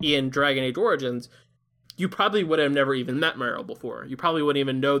in Dragon Age Origins, you probably would have never even met Meryl before. You probably wouldn't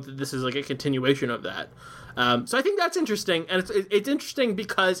even know that this is like a continuation of that. So I think that's interesting, and it's interesting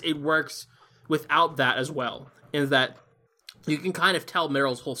because it works without that as well, in that you can kind of tell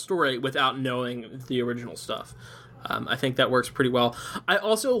Meryl's whole story without knowing the original stuff. I think that works pretty well. I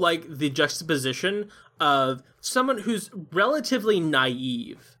also like the juxtaposition of someone who's relatively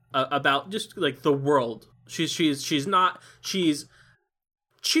naive about just like the world. She's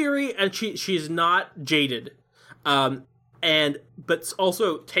cheery and she's not jaded. but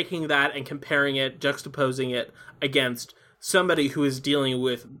also taking that and comparing it, juxtaposing it against somebody who is dealing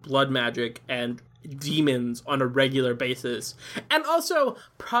with blood magic and demons on a regular basis, and also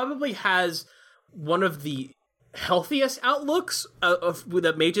probably has one of the healthiest outlooks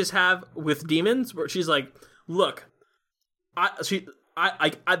that mages have with demons, where she's like, look, I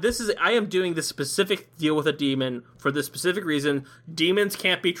am doing this specific deal with a demon for this specific reason. Demons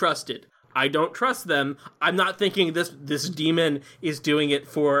can't be trusted. I don't trust them. I'm not thinking this demon is doing it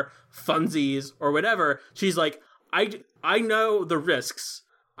for funsies or whatever. She's like, I know the risks.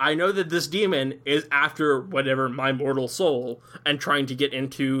 I know that this demon is after whatever my mortal soul and trying to get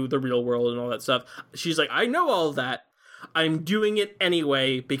into the real world and all that stuff. She's like, I know all of that. I'm doing it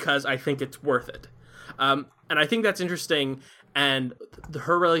anyway because I think it's worth it. And I think that's interesting. And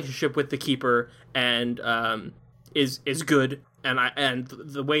her relationship with the Keeper and is good. And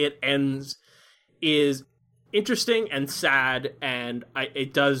the way it ends is interesting and sad, and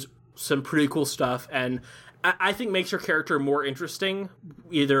it does some pretty cool stuff, and I think makes her character more interesting.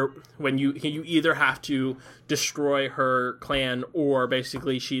 Either when you either have to destroy her clan, or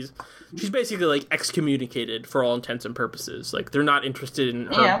basically she's basically like excommunicated for all intents and purposes. Like they're not interested in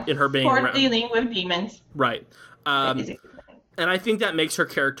her being around. Dealing with demons, right? And I think that makes her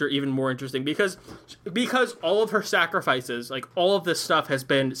character even more interesting because all of her sacrifices, like all of this stuff, has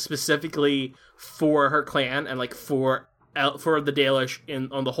been specifically for her clan and like for the Dalish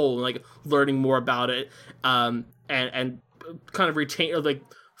on the whole, and like learning more about it, and kind of like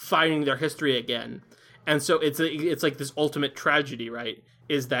finding their history again. And so it's like this ultimate tragedy, right?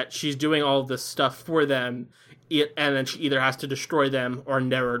 Is that she's doing all of this stuff for them, and then she either has to destroy them or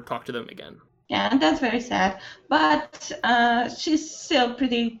never talk to them again. Yeah, and that's very sad. But she's still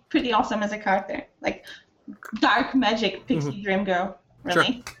pretty awesome as a character. Like dark magic pixie dream girl.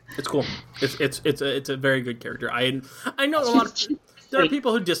 Really. Sure. It's cool. It's a very good character. I know there are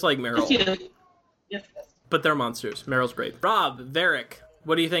people who dislike Meryl. Yes. But they're monsters. Meryl's great. Rob, Varric,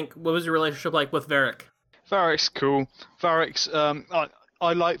 what do you think? What was your relationship like with Varric? Varric's cool. Varric's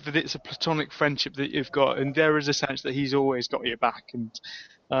I like that it's a platonic friendship that you've got, and there is a sense that he's always got your back, and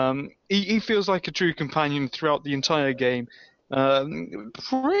he feels like a true companion throughout the entire game.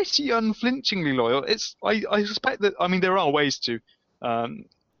 Pretty unflinchingly loyal. I suspect that, I mean, there are ways to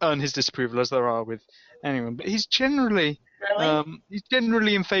earn his disapproval, as there are with anyone, but he's generally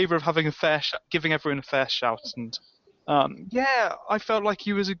in favour of having giving everyone a fair shout, and I felt like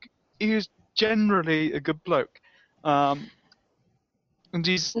he was generally a good bloke, and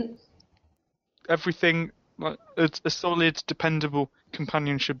he's everything like a solid, dependable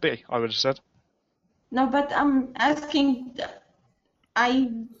companion should be, I would have said. No, but I'm asking.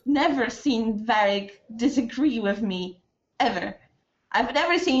 I've never seen Varric disagree with me, ever. I've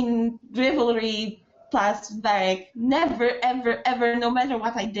never seen rivalry plus Varric. Never, ever, ever, no matter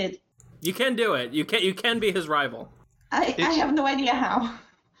what I did. You can do it. You can be his rival. I have no idea how.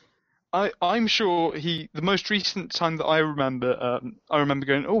 I'm sure the most recent time that I remember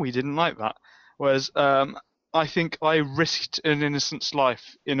going, oh, he didn't like that, was I think I risked an innocent's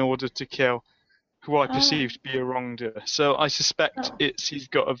life in order to kill who I perceived to be a wrongdoer. So I suspect he's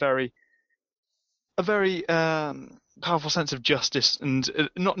got a very powerful sense of justice, and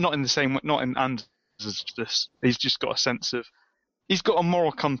not in the same way, not in Anders' justice. He's just got a sense of, he's got a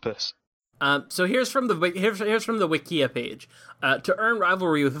moral compass. So here's from the Wikia page. To earn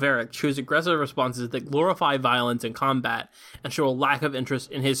rivalry with Varric, choose aggressive responses that glorify violence in combat and show a lack of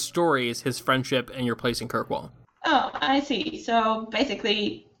interest in his stories, his friendship, and your place in Kirkwall. Oh, I see. So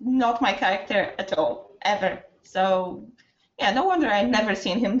basically, not my character at all, ever. So, yeah, no wonder I've never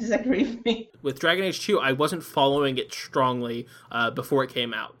seen him disagree with me. With Dragon Age 2, I wasn't following it strongly before it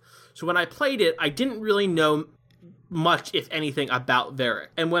came out. So when I played it, I didn't really know much, if anything, about Varric.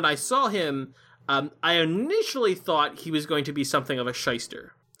 And when I saw him, I initially thought he was going to be something of a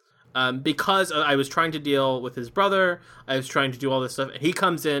shyster. Because I was trying to deal with his brother, I was trying to do all this stuff, and he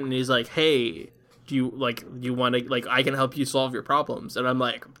comes in and he's like, hey, do you want to, I can help you solve your problems. And I'm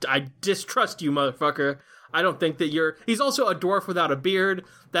like, I distrust you, motherfucker. I don't think that he's also a dwarf without a beard.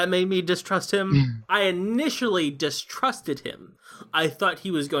 That made me distrust him. I initially distrusted him. I thought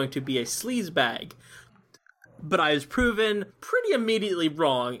he was going to be a sleazebag. But I was proven pretty immediately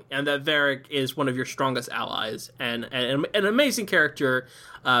wrong, and that Varric is one of your strongest allies, and an amazing character.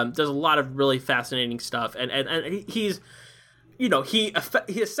 Does a lot of really fascinating stuff, and he's he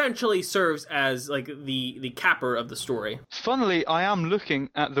essentially serves as like the capper of the story. Funnily, I am looking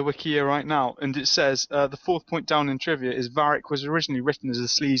at the wiki right now, and it says the fourth point down in trivia is Varric was originally written as a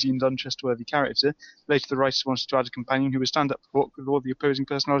sleazy and untrustworthy character. Later, the writers wanted to add a companion who would stand up for with all the opposing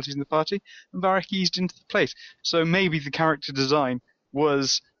personalities in the party, and Varric eased into the place. So maybe the character design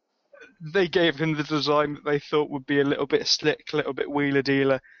was, they gave him the design that they thought would be a little bit slick, a little bit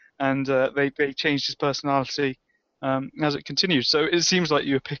wheeler-dealer, and they changed his personality as it continues. So it seems like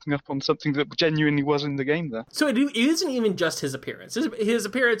you were picking up on something that genuinely was in the game there. So it isn't even just his appearance. His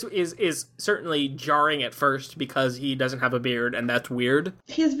appearance is certainly jarring at first because he doesn't have a beard, and that's weird.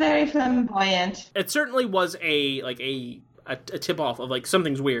 He's very flamboyant. It certainly was a tip off of like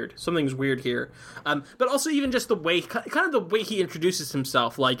something's weird here. But also even just the way, kind of the way he introduces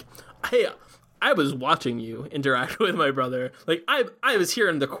himself, like, hey, I was watching you interact with my brother. Like I was here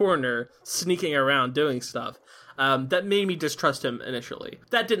in the corner sneaking around doing stuff. That made me distrust him initially.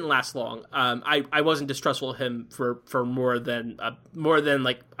 That didn't last long. I wasn't distrustful of him for more than 2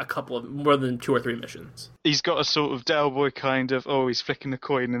 or 3 missions. He's got a sort of Del Boy kind of, he's flicking a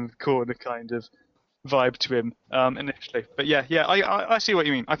coin in the corner kind of vibe to him initially. But yeah, I see what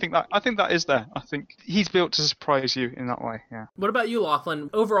you mean. I think that is there. I think he's built to surprise you in that way. Yeah. What about you, Lachlan?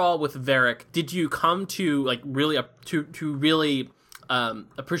 Overall, with Varric, did you come to like really to really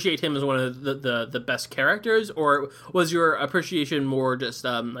appreciate him as one of the best characters, or was your appreciation more just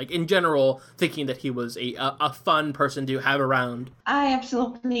like in general thinking that he was a fun person to have around? I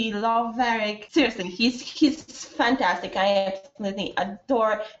absolutely love Varric. Seriously, he's fantastic. I absolutely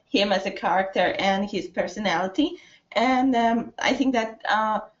adore him as a character and his personality. And I think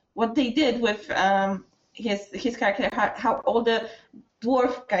that what they did with his character, how all the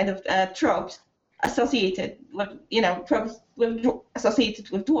dwarf kind of tropes associated with, tropes associated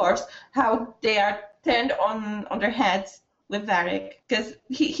with dwarves, how they are turned on their heads with Varric, because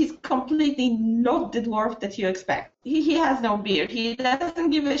he's completely not the dwarf that you expect. He has no beard. He doesn't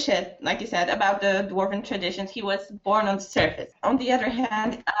give a shit, like you said, about the dwarven traditions. He was born on the surface. On the other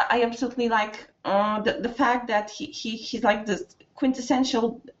hand, I absolutely like the fact that he's like this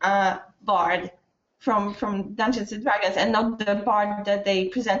quintessential bard from Dungeons and Dragons, and not the bard that they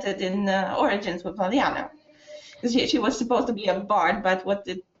presented in Origins with Valiana. She was supposed to be a bard, but what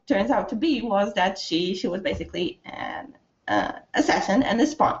it turns out to be was that she was basically an assassin and a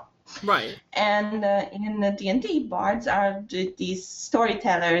spawn. Right. And in the D&D, bards are these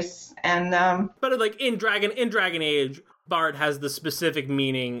storytellers, and but like in Dragon Age, bard has the specific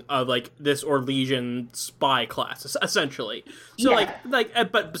meaning of like this Orlesian spy class, essentially. So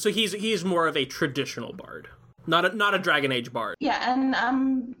yeah. So he's more of a traditional bard, not a Dragon Age bard. Yeah, and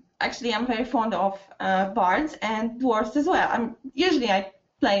I'm very fond of bards and dwarves as well. I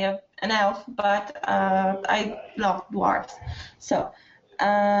play an elf, but I love dwarves. So,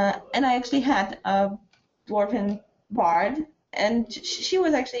 and I actually had a dwarven bard, and she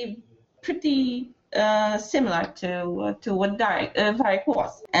was actually pretty similar to what Varric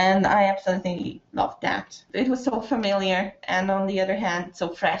was, and I absolutely loved that. It was so familiar, and on the other hand, so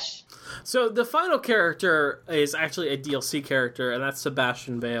fresh. So the final character is actually a DLC character, and that's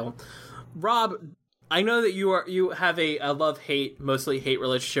Sebastian Vale. Rob, I know that you have a love-hate, mostly hate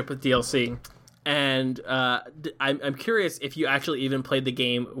relationship with DLC, and I'm curious if you actually even played the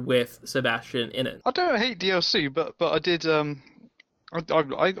game with Sebastian in it. I don't hate DLC, but I did.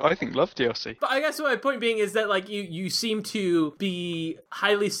 I think love DLC. But I guess my point being is that like you seem to be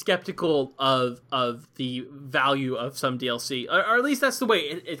highly skeptical of the value of some DLC, or at least that's the way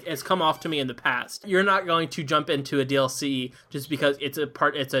it has come off to me in the past. You're not going to jump into a DLC just because it's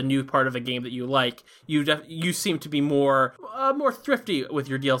a new part of a game that you like. You seem to be more thrifty with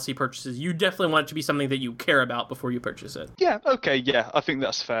your DLC purchases. You definitely want it to be something that you care about before you purchase it. Yeah, okay, yeah, I think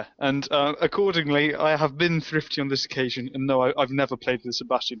that's fair. And accordingly, I have been thrifty on this occasion, and no, I've never played with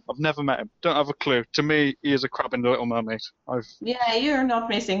Sebastian. I've never met him. Don't have a clue. To me, he is a crab in the Little Mermaid. Yeah, you're not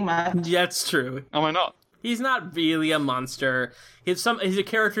missing much. Yeah, it's true. Am I not? He's not really a monster. He's a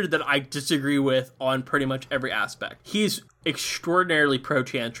character that I disagree with on pretty much every aspect. He's extraordinarily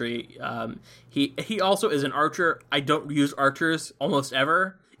pro-chantry. He also is an archer. I don't use archers almost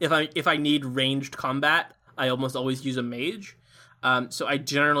ever. If I need ranged combat, I almost always use a mage. So I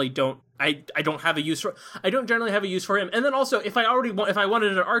generally don't. I don't have a use for. I don't generally have a use for him. And then also, if I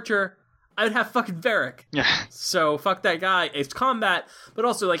wanted an archer, I would have fucking Varric. Yeah. So fuck that guy. It's combat, but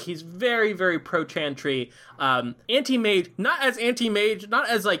also like he's very, very pro chantry. Anti-mage, not as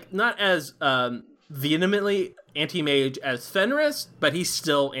vehemently anti-mage as Fenris, but he's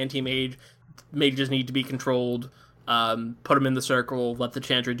still anti-mage. Mages need to be controlled put him in the circle, let the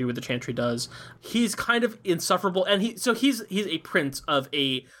Chantry do what the Chantry does. He's kind of insufferable, and he's a prince of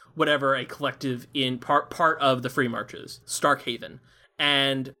a collective in part of the Free Marches, Starkhaven,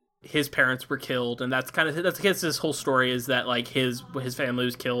 and his parents were killed, and that's his whole story, is that like his family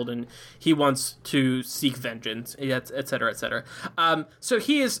was killed and he wants to seek vengeance, etc., etc. So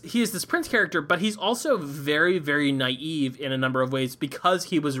he is this prince character, but he's also very, very naive in a number of ways because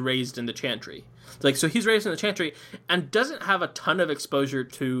he was raised in the Chantry. Like, so he's raised in the Chantry and doesn't have a ton of exposure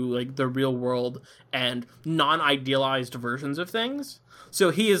to like the real world and non-idealized versions of things. So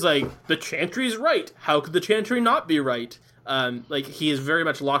he is like, the Chantry's right. How could the Chantry not be right? Like, he is very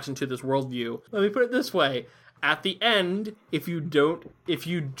much locked into this worldview. Let me put it this way. At the end, if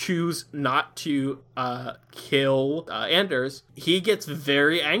you choose not to kill Anders, he gets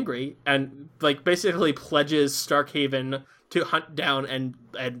very angry and like basically pledges Starkhaven to hunt down and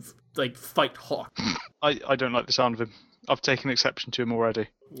like fight Hawk. I don't like the sound of him. I've taken exception to him already.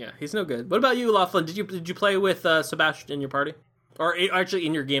 Yeah, he's no good. What about you, Laughlin? Did you play with Sebastian in your party? Or actually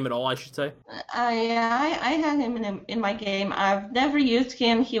in your game at all, I should say. I had him in my game. I've never used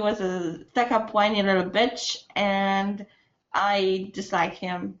him. He was a stuck-up, whiny little bitch, and I dislike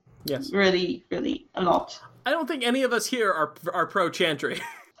him. Yes. Really, really a lot. I don't think any of us here are pro Chantry.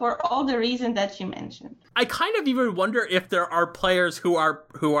 For all the reasons that you mentioned. I kind of even wonder if there are players who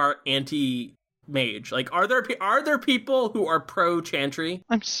are anti-mage. Like, are there people who are pro Chantry?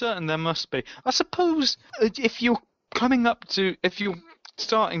 I'm certain there must be. I suppose if you're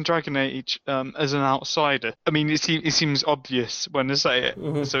starting Dragon Age as an outsider, I mean, it seems obvious when I say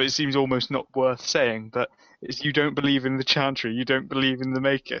it, so it seems almost not worth saying, but you don't believe in the Chantry, you don't believe in the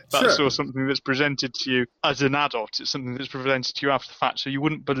Maker. That's sort of something that's presented to you as an adult. It's something that's presented to you after the fact, so you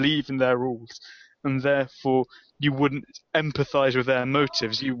wouldn't believe in their rules, and therefore you wouldn't empathise with their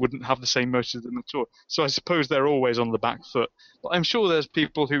motives. You wouldn't have the same motives as them at all. So I suppose they're always on the back foot. But I'm sure there's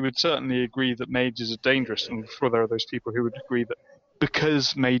people who would certainly agree that mages are dangerous, and I'm sure there are those people who would agree that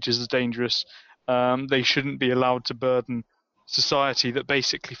because mages are dangerous, they shouldn't be allowed to burden society that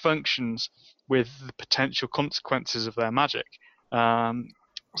basically functions with the potential consequences of their magic.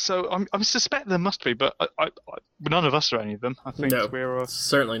 So I suspect there must be, but none of us are any of them. I think we're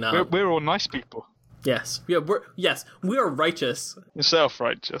certainly not. We're all nice people. Yes, we are righteous. You're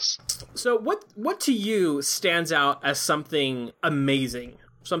self-righteous. So what to you stands out as something amazing,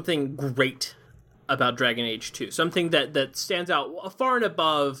 something great about Dragon Age 2? Something that stands out far and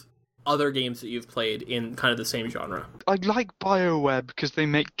above other games that you've played in kind of the same genre? I like BioWare because they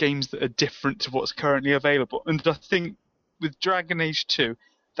make games that are different to what's currently available. And I think with Dragon Age 2,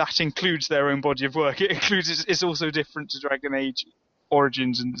 that includes their own body of work. It includes it's also different to Dragon Age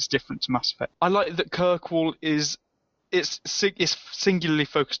Origins, and it's different to Mass Effect. I like that Kirkwall is singularly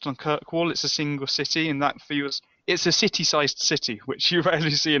focused on Kirkwall. It's a single city, and that feels it's a city-sized city, which you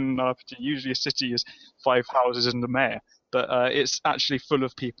rarely see in an RPG. Usually, a city is 5 houses and a mayor, but it's actually full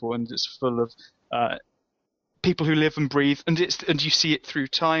of people, and it's full of people who live and breathe, and you see it through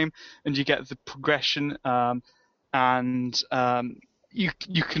time, and you get the progression, and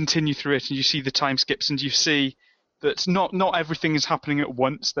you continue through it, and you see the time skips, and you see that not everything is happening at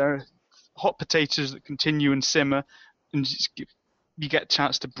once. There are hot potatoes that continue and simmer, and you get a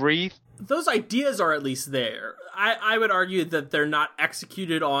chance to breathe. Those ideas are at least there. I would argue that they're not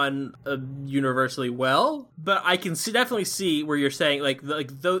executed on universally well, but I can definitely see where you're saying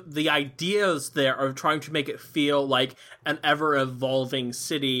the ideas there are trying to make it feel like an ever-evolving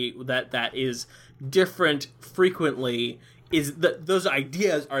city that is different frequently. Is that those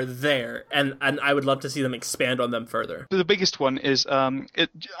ideas are there, and I would love to see them expand on them further. The biggest one is,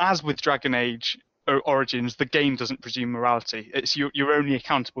 as with Dragon Age Origins, the game doesn't presume morality. It's you're only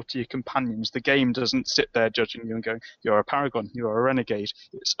accountable to your companions. The game doesn't sit there judging you and going, "You're a paragon, you're a renegade."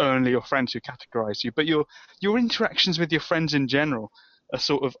 It's only your friends who categorize you. But your interactions with your friends in general are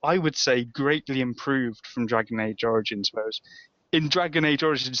sort of, I would say, greatly improved from Dragon Age Origins. Whereas in Dragon Age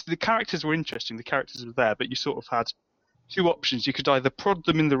Origins, the characters were interesting, the characters were there, but you sort of had two options. You could either prod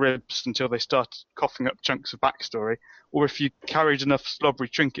them in the ribs until they started coughing up chunks of backstory, or if you carried enough slobbery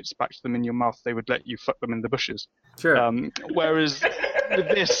trinkets back to them in your mouth, they would let you fuck them in the bushes. Sure. Whereas with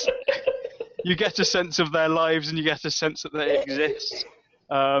this, you get a sense of their lives, and you get a sense that they exist,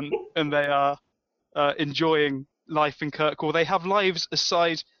 and they are enjoying life in Kirkwall. They have lives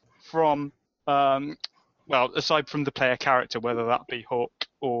aside from the player character, whether that be Hawk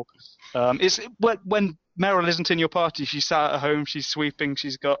or it's when Meryl isn't in your party. She's sat at home. She's sweeping.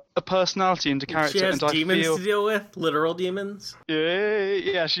 She's got a personality and a character. She has and demons I feel, to deal with, literal demons.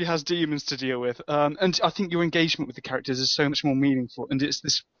 Yeah, she has demons to deal with. And I think your engagement with the characters is so much more meaningful, and it's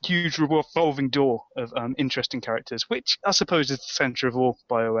this huge revolving door of interesting characters, which I suppose is the centre of all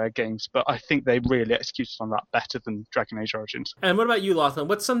BioWare games. But I think they really executed on that better than Dragon Age Origins. And what about you, Lachlan?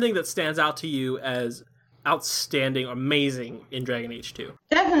 What's something that stands out to you as outstanding, amazing in Dragon Age 2?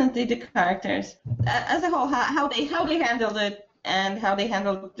 Definitely the characters as a whole, how they handled it and how they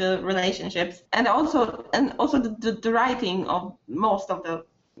handled the relationships, and also the writing of most of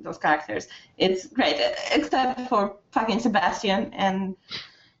those characters. It's great, except for fucking Sebastian and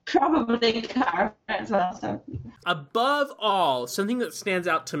probably Carver as well. So. Above all, something that stands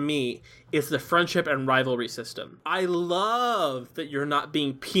out to me is the friendship and rivalry system. I love that you're not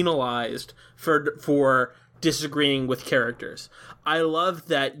being penalized for disagreeing with characters. I love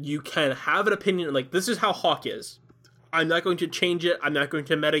that you can have an opinion, like, this is how Hawk is. I'm not going to change it. I'm not going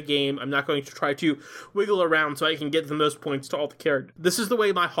to metagame. I'm not going to try to wiggle around so I can get the most points to all the characters. This is the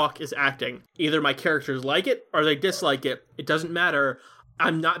way my Hawk is acting. Either my characters like it or they dislike it. It doesn't matter.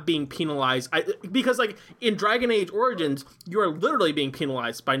 I'm not being penalized. Because, like, in Dragon Age Origins, you are literally being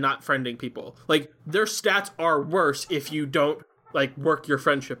penalized by not friending people. Like, their stats are worse if you don't, like, work your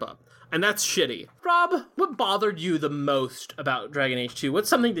friendship up. And that's shitty. Rob, what bothered you the most about Dragon Age 2? What's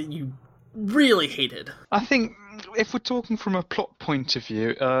something that you really hated? I think if we're talking from a plot point of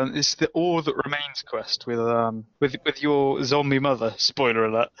view, it's the All That Remains quest with your zombie mother. Spoiler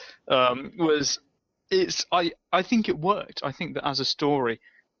alert. I think it worked. I think that as a story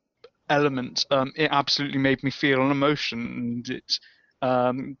element, it absolutely made me feel an emotion, and it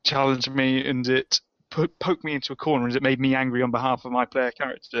challenged me, and it poked me into a corner, and it made me angry on behalf of my player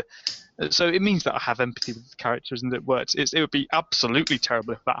character. So it means that I have empathy with the characters, and it works. It would be absolutely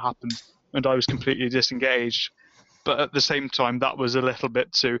terrible if that happened and I was completely disengaged. But at the same time, that was a little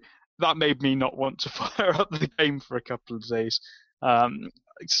bit too. That made me not want to fire up the game for a couple of days. I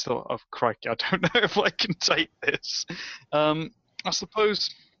just thought, oh, crikey, I don't know if I can take this. I suppose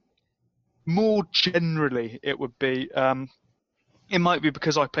more generally it would be, it might be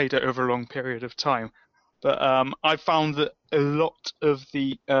because I played it over a long period of time, but I found that a lot of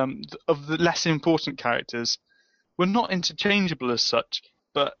the less important characters were not interchangeable as such,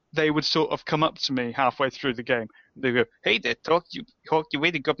 but they would sort of come up to me halfway through the game. They go, "Hey there, Hawk, you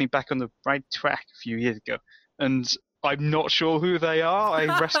really got me back on the right track a few years ago," and I'm not sure who they are.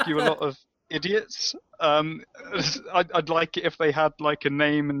 I rescue a lot of idiots. I'd like it if they had like a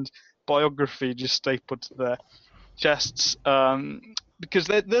name and biography just stapled to their chests, because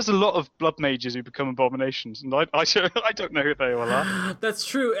there's a lot of blood mages who become abominations, and I don't know who they all are. That's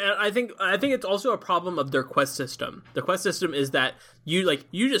true, and I think it's also a problem of their quest system. The quest system is that you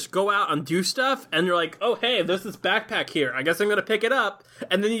just go out and do stuff, and you're like, oh hey, there's this backpack here. I guess I'm gonna pick it up,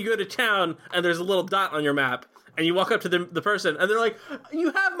 and then you go to town, and there's a little dot on your map. And you walk up to the person, and they're like,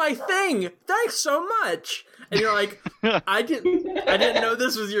 "You have my thing. Thanks so much." And you're like, "I didn't know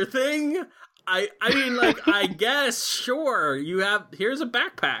this was your thing. I mean, like, I guess sure. Here's a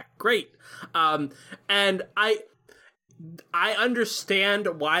backpack. Great." And I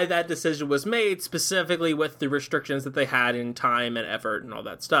understand why that decision was made, specifically with the restrictions that they had in time and effort and all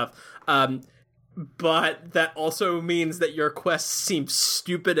that stuff. But that also means that your quests seem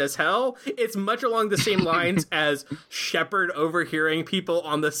stupid as hell. It's much along the same lines as Shepard overhearing people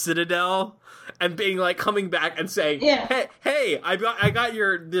on the Citadel and being like, coming back and saying, yeah. hey, I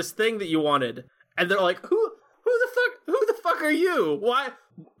got this thing that you wanted. And they're like, who the fuck are you? Why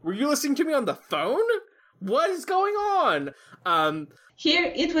were you listening to me on the phone? What is going on? Here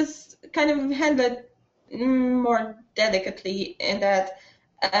it was kind of handled more delicately in that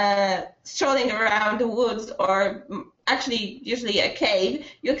strolling around the woods, or actually usually a cave,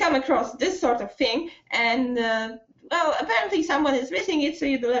 you come across this sort of thing, and well, apparently someone is missing it, so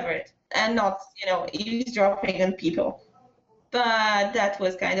you deliver it, and not, eavesdropping on people. But that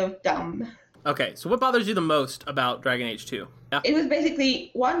was kind of dumb. Okay, so what bothers you the most about Dragon Age 2? Yeah? It was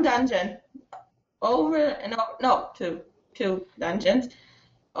basically one dungeon over and over, no, two dungeons,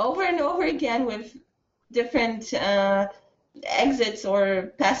 over and over again with different exits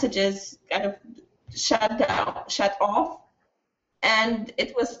or passages kind of shut off, and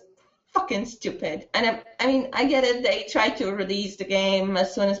it was fucking stupid. And I mean, I get it, they tried to release the game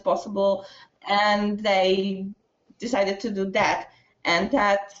as soon as possible, and they decided to do that, and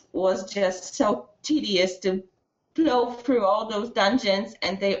that was just so tedious to blow through all those dungeons,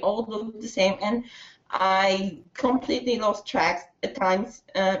 and they all look the same, and I completely lost track at times.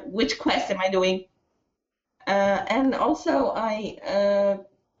 Which quest am I doing? And also,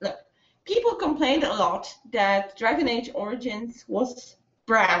 look, people complained a lot that Dragon Age Origins was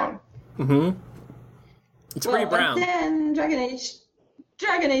brown. Mm-hmm. It's pretty brown. But then Dragon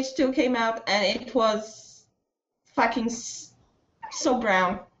Age 2 came out, and it was fucking so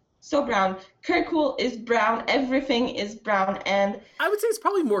brown. So brown. Kirkwall is brown. Everything is brown, and I would say it's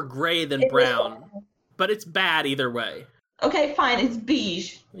probably more gray than brown, but it's bad either way. Okay, fine. It's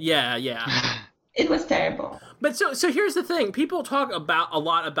beige. Yeah. It was terrible. But so here's the thing: people talk a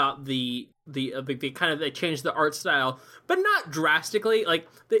lot about the kind of they changed the art style, but not drastically. Like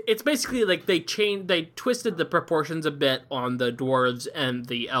it's basically like they twisted the proportions a bit on the dwarves and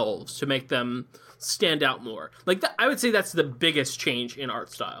the elves to make them stand out more. Like I would say that's the biggest change in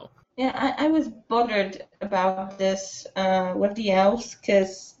art style. Yeah, I was bothered about this with the elves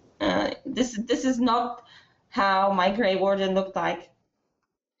because this is not how my Grey Warden looked like,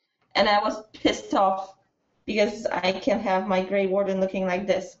 and I was pissed off because I can't have my Grey Warden looking like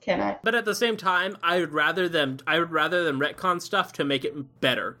this, can I? But at the same time, I would rather them retcon stuff to make it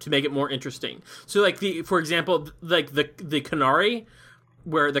better, to make it more interesting. So like for example, like the Qunari,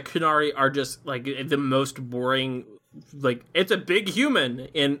 where the Qunari are just like the most boring. Like it's a big human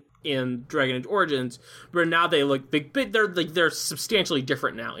in Dragon Age Origins, where now they look big. They're substantially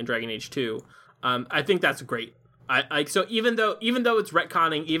different now in Dragon Age 2. I think that's great. So even though it's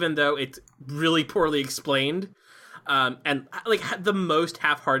retconning, even though it's really poorly explained, and like the most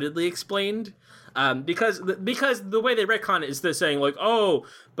half-heartedly explained, because the way they retcon it is they're saying like, oh,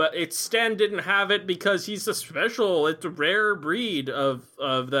 but Sten didn't have it because he's it's a rare breed of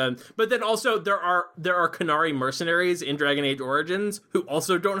them. But then also there are Qunari mercenaries in Dragon Age Origins who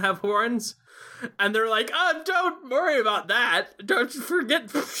also don't have horns. And they're like, oh, don't worry about that. Don't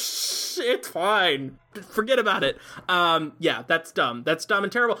forget. It's fine. Forget about it. Yeah, that's dumb. That's dumb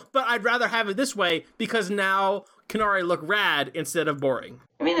and terrible. But I'd rather have it this way because now Qunari look rad instead of boring.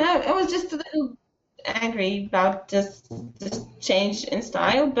 I mean, I was just a little angry about this change in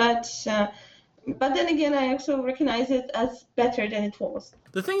style, but then again, I also recognize it as better than it was.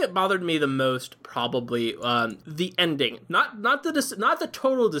 The thing that bothered me the most, probably, the ending, not the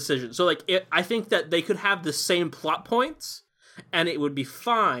total decision. So, like, I think that they could have the same plot points, and it would be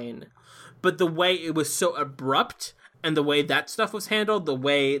fine. But the way it was so abrupt, and the way that stuff was handled, the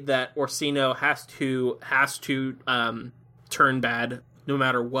way that Orsino has to turn bad no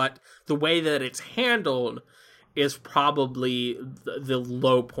matter what, the way that it's handled is probably the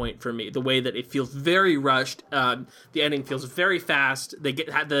low point for me. The way that it feels very rushed, the ending feels very fast. They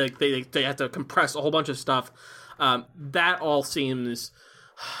have to compress a whole bunch of stuff. That all seems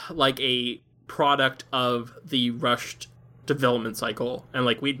like a product of the rushed development cycle, and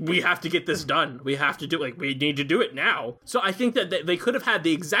like we have to get this done. We have to do we need to do it now. So I think that they could have had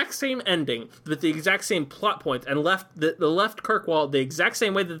the exact same ending with the exact same plot points and left left Kirkwall the exact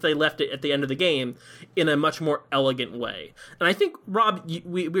same way that they left it at the end of the game, in a much more elegant way. And I think, Rob,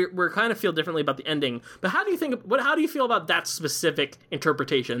 we're kind of feel differently about the ending. But how do you feel about that specific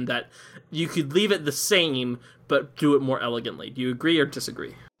interpretation, that you could leave it the same but do it more elegantly? Do you agree or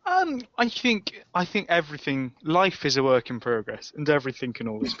disagree? I think everything, life is a work in progress, and everything can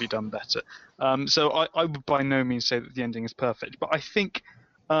always be done better. So I would by no means say that the ending is perfect, but I think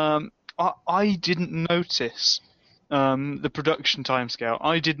I didn't notice the production timescale.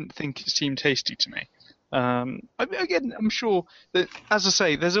 I didn't think it seemed hasty to me. Again, I'm sure that, as I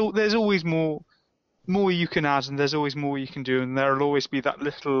say, there's always more you can add, and there's always more you can do, and there'll always be that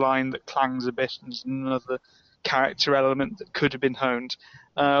little line that clangs a bit, and another character element that could have been honed.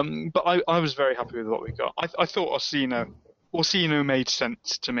 But I was very happy with what we got. I thought Orsino made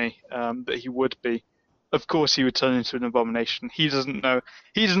sense to me, that he would be. Of course he would turn into an abomination. He doesn't know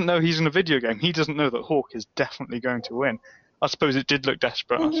he's in a video game. He doesn't know that Hawke is definitely going to win. I suppose it did look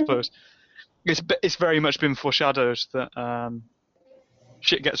desperate. I suppose it's very much been foreshadowed that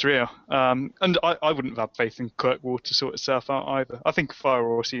shit gets real. And I wouldn't have had faith in Kirkwall to sort itself out either. I think if I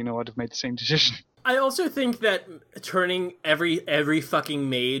were Orsino, I'd have made the same decision. I also think that turning every fucking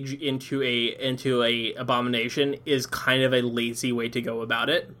mage into a abomination is kind of a lazy way to go about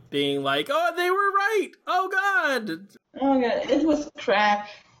it. Being like, oh, they were right. Oh god. Oh god, it was crap.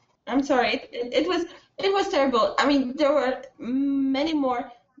 I'm sorry. It was terrible. I mean, there were many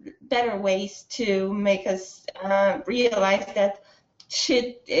more better ways to make us realize that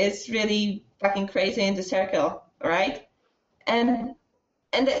shit is really fucking crazy in the circle, right? And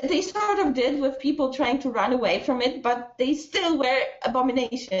they sort of did with people trying to run away from it, but they still were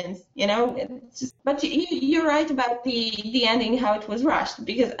abominations, you know? But you're right about the ending, how it was rushed,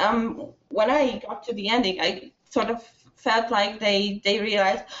 because when I got to the ending, I sort of felt like they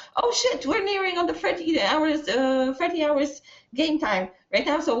realized, oh shit, we're nearing on the 30 hours game time right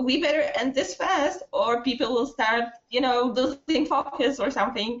now, so we better end this fast, or people will start, losing focus or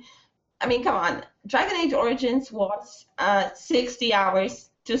something. I mean, come on. Dragon Age Origins was 60 hours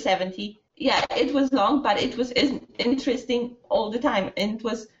to 70. Yeah, it was long, but it was interesting all the time, and it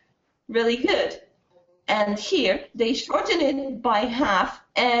was really good. And here, they shortened it by half,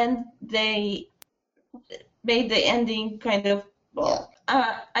 and they made the ending kind of, well,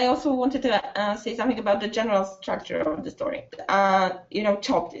 I also wanted to say something about the general structure of the story.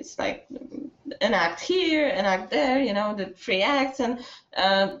 Chopped. It's like an act here, an act there, the 3 acts, and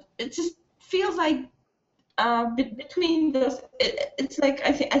it just feels like between those, it's like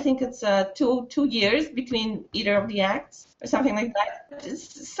I think it's 2 years between either of the acts or something like that.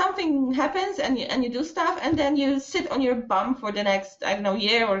 Something happens and you do stuff, and then you sit on your bum for the next, I don't know,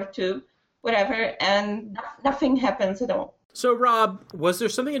 year or two, whatever, and nothing happens at all. So, Rob, was there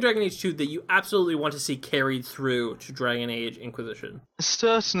something in Dragon Age 2 that you absolutely want to see carried through to Dragon Age Inquisition?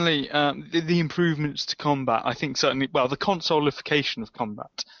 Certainly, the improvements to combat. I think certainly, well, the consolification of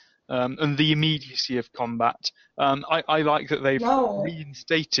combat. And the immediacy of combat. I like that they've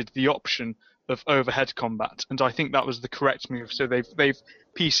reinstated the option of overhead combat, and I think that was the correct move. So they've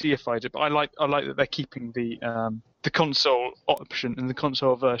PC-ified it, but I like that they're keeping the console option and the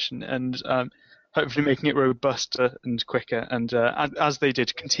console version, and hopefully making it robuster and quicker. And as they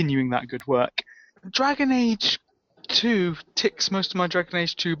did, continuing that good work. Dragon Age 2 ticks most of my Dragon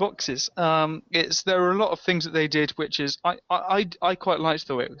Age 2 boxes. There are a lot of things that they did, which is I quite liked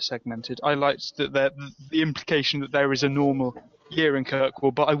the way it was segmented. I liked that the implication that there is a normal year in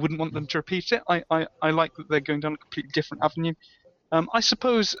Kirkwall, but I wouldn't want them to repeat it. I like that they're going down a completely different avenue. I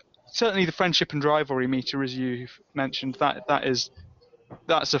suppose certainly the friendship and rivalry meter, as you've mentioned,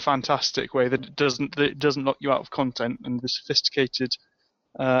 that's a fantastic way that it doesn't lock you out of content, and the sophisticated.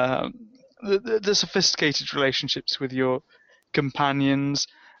 The sophisticated relationships with your companions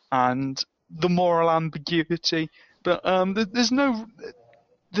and the moral ambiguity, but there's no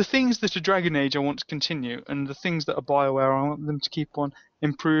the things that are Dragon Age I want to continue, and the things that are BioWare I want them to keep on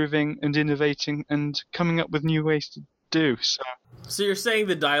improving and innovating and coming up with new ways to do. So you're saying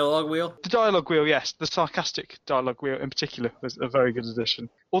the dialogue wheel? The dialogue wheel, yes, the sarcastic dialogue wheel in particular was a very good addition.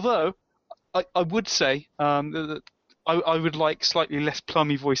 Although I would say that I would like slightly less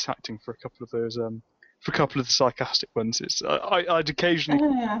plummy voice acting for a couple of those, for a couple of the sarcastic ones. I'd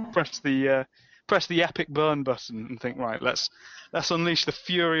occasionally press the epic burn button and think, right, let's unleash the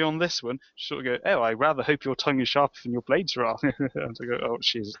fury on this one. Sort of go, I rather hope your tongue is sharper than your blades are. And I go, oh,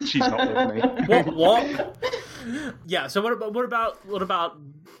 she's not with me. What? Yeah. So what about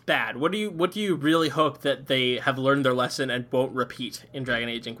bad? What do you really hope that they have learned their lesson and won't repeat in Dragon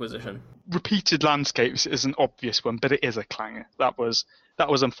Age Inquisition? Repeated landscapes is an obvious one, but it is a clanger. That was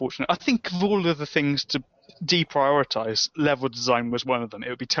unfortunate. I think of all of the things to deprioritize, level design was one of them. It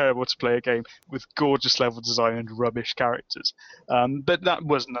would be terrible to play a game with gorgeous level design and rubbish characters. But that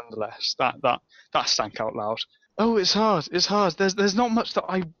was nonetheless that stank out loud. Oh, it's hard. There's not much that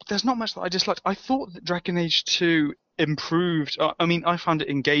I disliked. I thought that Dragon Age 2 improved. I mean, I found it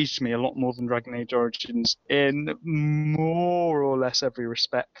engaged me a lot more than Dragon Age Origins in more or less every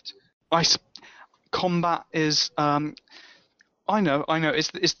respect. Combat is. I know. It's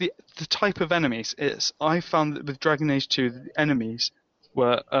the type of enemies. I found that with Dragon Age 2, the enemies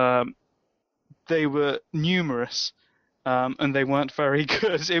were they were numerous, and they weren't very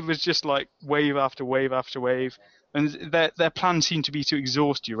good. It was just like wave after wave after wave, and their plan seemed to be to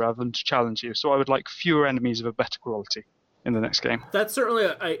exhaust you rather than to challenge you. So I would like fewer enemies of a better quality in the next game. That's certainly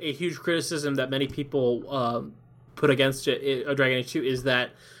a huge criticism that many people put against it. Dragon Age 2 is that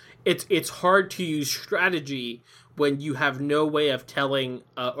it's hard to use strategy when you have no way of telling,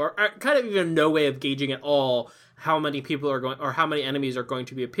 or kind of even no way of gauging at all how many people are going, or how many enemies are going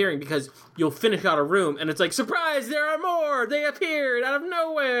to be appearing, because you'll finish out a room and it's like, surprise, there are more! They appeared out of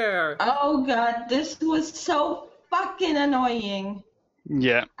nowhere! Oh god, this was so fucking annoying.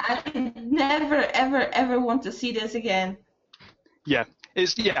 Yeah. I never, ever, ever want to see this again. Yeah.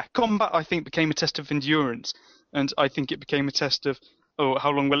 Combat, I think, became a test of endurance, and I think it became a test of,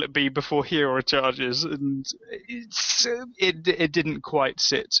 how long will it be before hero charges? And it didn't quite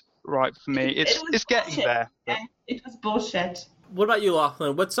sit right for me. It's getting there. But... It was bullshit. What about you,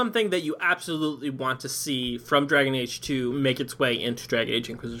 Lachlan? What's something that you absolutely want to see from Dragon Age 2 make its way into Dragon Age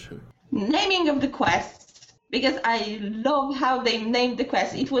Inquisition? Naming of the quests. Because I love how they named the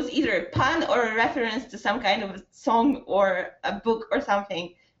quests. It was either a pun or a reference to some kind of song or a book or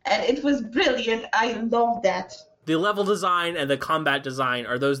something. And it was brilliant. I love that. the level design and the combat design,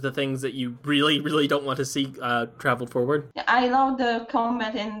 are those the things that you really, really don't want to see traveled forward? I love the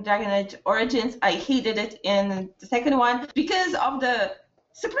combat in Dragon Age Origins. I hated it in the second one because of the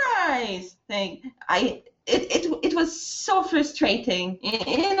surprise thing. It was so frustrating.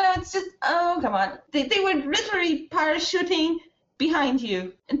 It's just, oh, come on. They were literally parachuting behind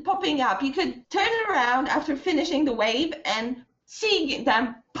you and popping up. You could turn around after finishing the wave and seeing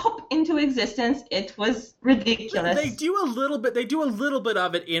them pop into existence. It was ridiculous. They do a little bit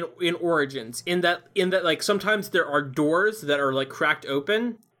of it in Origins, in that like sometimes there are doors that are like cracked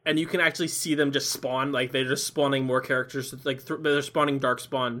open, and you can actually see them just spawn, like they're just spawning more characters, like they're spawning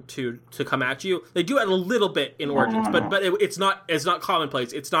Darkspawn to come at you. They do it a little bit in Origins, but it's not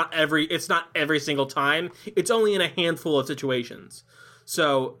commonplace. It's not every single time. It's only in a handful of situations.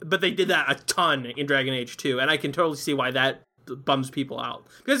 So, but they did that a ton in Dragon Age 2, and I can totally see why that bums people out,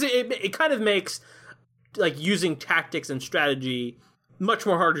 because it kind of makes like using tactics and strategy much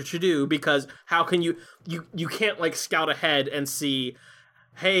more harder to do, because how can you can't like scout ahead and see,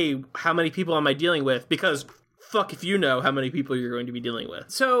 hey, how many people am I dealing with? Because fuck if you know how many people you're going to be dealing with.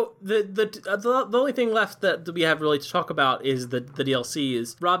 So the only thing left that we have really to talk about is the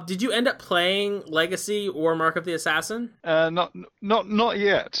DLCs. Rob, did you end up playing Legacy or Mark of the Assassin? Not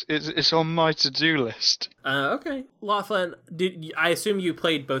yet. It's on my to-do list. Okay. Laughlin, I assume you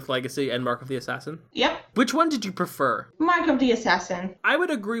played both Legacy and Mark of the Assassin? Yep. Which one did you prefer? Mark of the Assassin. I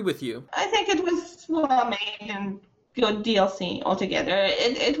would agree with you. I think it was well made and good DLC altogether.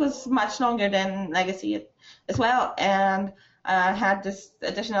 It was much longer than Legacy as well, and had this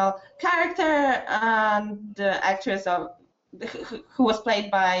additional character, and the actress who was played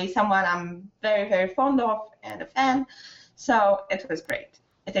by someone I'm very, very fond of and a fan. So it was great,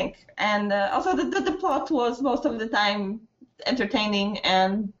 I think. And also the plot was most of the time entertaining,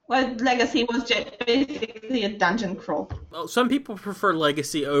 and Legacy was just basically a dungeon crawl. Well, some people prefer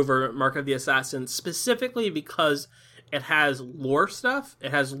Legacy over Mark of the Assassin, specifically because it has lore stuff.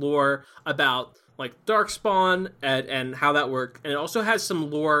 It has lore about like Darkspawn and how that worked, and it also has some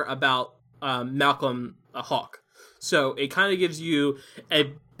lore about Malcolm Hawke. So it kind of gives you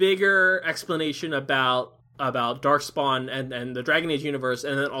a bigger explanation about Darkspawn and the Dragon Age universe,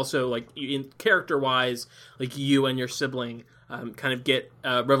 and then also like in character-wise, like you and your sibling kind of get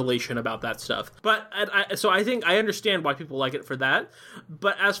revelation about that stuff. But so I think I understand why people like it for that.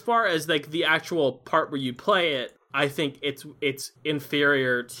 But as far as like the actual part where you play it, I think it's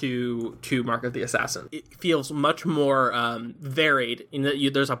inferior to Mark of the Assassin. It feels much more varied in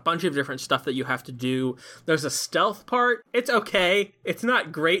that there's a bunch of different stuff that you have to do. There's a stealth part. It's okay. It's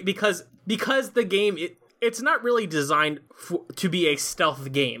not great because the game it's not really designed to be a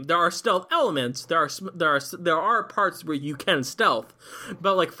stealth game. There are stealth elements. There are parts where you can stealth,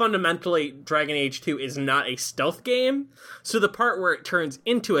 but like fundamentally, Dragon Age 2 is not a stealth game. So the part where it turns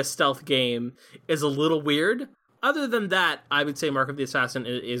into a stealth game is a little weird. Other than that, I would say Mark of the Assassin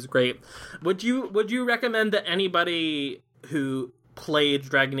is great. Would you recommend that anybody who played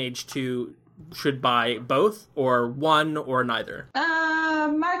Dragon Age 2 should buy both, or one, or neither?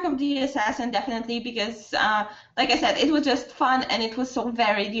 Mark of the Assassin, definitely, because, like I said, it was just fun, and it was so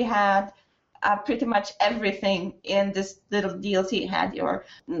varied. You had pretty much everything in this little DLC. You had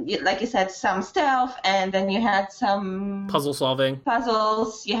like you said, some stealth, and then you had some puzzle solving.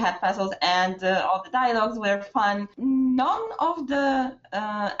 You had puzzles, and all the dialogues were fun. None of the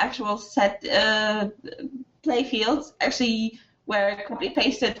actual set play fields actually were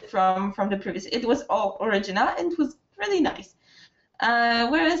copy-pasted from the previous. It was all original, and it was really nice.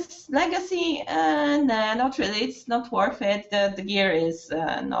 Whereas Legacy, nah, not really. It's not worth it. The gear is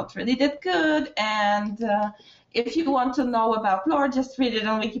not really that good, and if you want to know about lore, just read it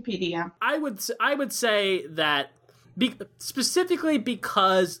on Wikipedia. I would say that specifically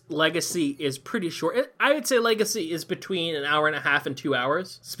because Legacy is pretty short. I would say Legacy is between an hour and a half and 2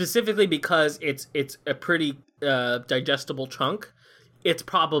 hours. Specifically because it's a pretty digestible chunk. It's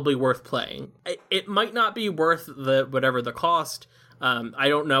probably worth playing. It might not be worth whatever the cost. I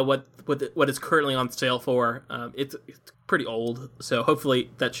don't know what it's currently on sale for. It's pretty old, so hopefully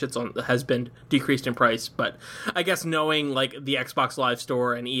that has been decreased in price. But I guess knowing like the Xbox Live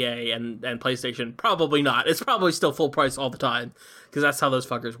Store and EA and PlayStation, probably not. It's probably still full price all the time, because that's how those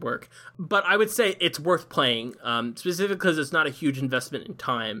fuckers work. But I would say it's worth playing, specifically because it's not a huge investment in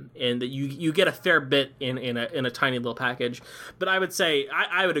time, and that you get a fair bit in a tiny little package. But I would say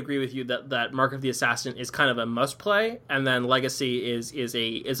I would agree with you that Mark of the Assassin is kind of a must play, and then Legacy is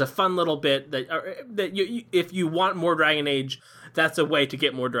a fun little bit that you if you want more Dragon Age, that's a way to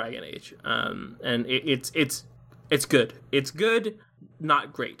get more Dragon Age. And it's good. It's good,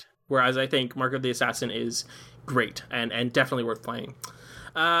 not great. Whereas I think Mark of the Assassin is great and definitely worth playing.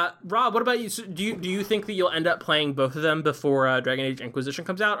 Rob, what about you? So do you think that you'll end up playing both of them before Dragon Age Inquisition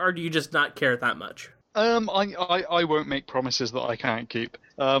comes out, or do you just not care that much? I won't make promises that I can't keep.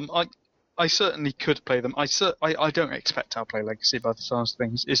 I certainly could play them. I don't expect I'll play Legacy by the sounds of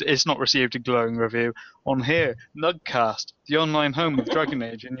things. It's not received a glowing review on here. Nugcast, the online home of Dragon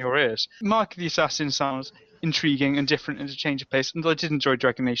Age in your ears. Mark of the Assassin sounds intriguing and different and a change of pace, and I did enjoy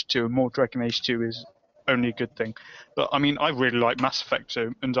Dragon Age 2, and more Dragon Age 2 is only a good thing. But I mean, I really like Mass Effect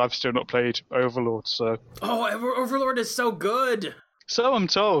 2, and I've still not played Overlord, so... Oh, Overlord is so good! So I'm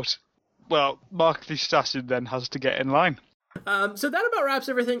told. Well, Mark the Assassin then has to get in line. So that about wraps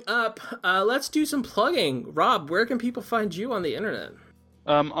everything up. Let's do some plugging. Rob, where can people find you on the internet?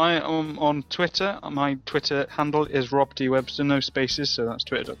 I am on Twitter. My Twitter handle is Rob D. Webster, no spaces, so that's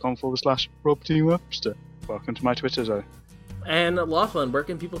twitter.com/Rob D. Webster. Welcome to my Twitter zone. And Laughlin, where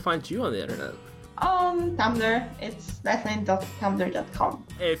can people find you on the internet? On Tumblr, it's laughlin.tumblr.com.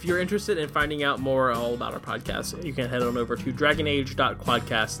 If you're interested in finding out more all about our podcast, you can head on over to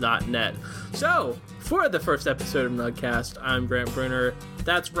dragonage.quadcast.net. So, for the first episode of Nugcast, I'm Grant Bruner.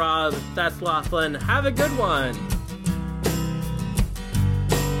 That's Rob. That's Laughlin. Have a good one.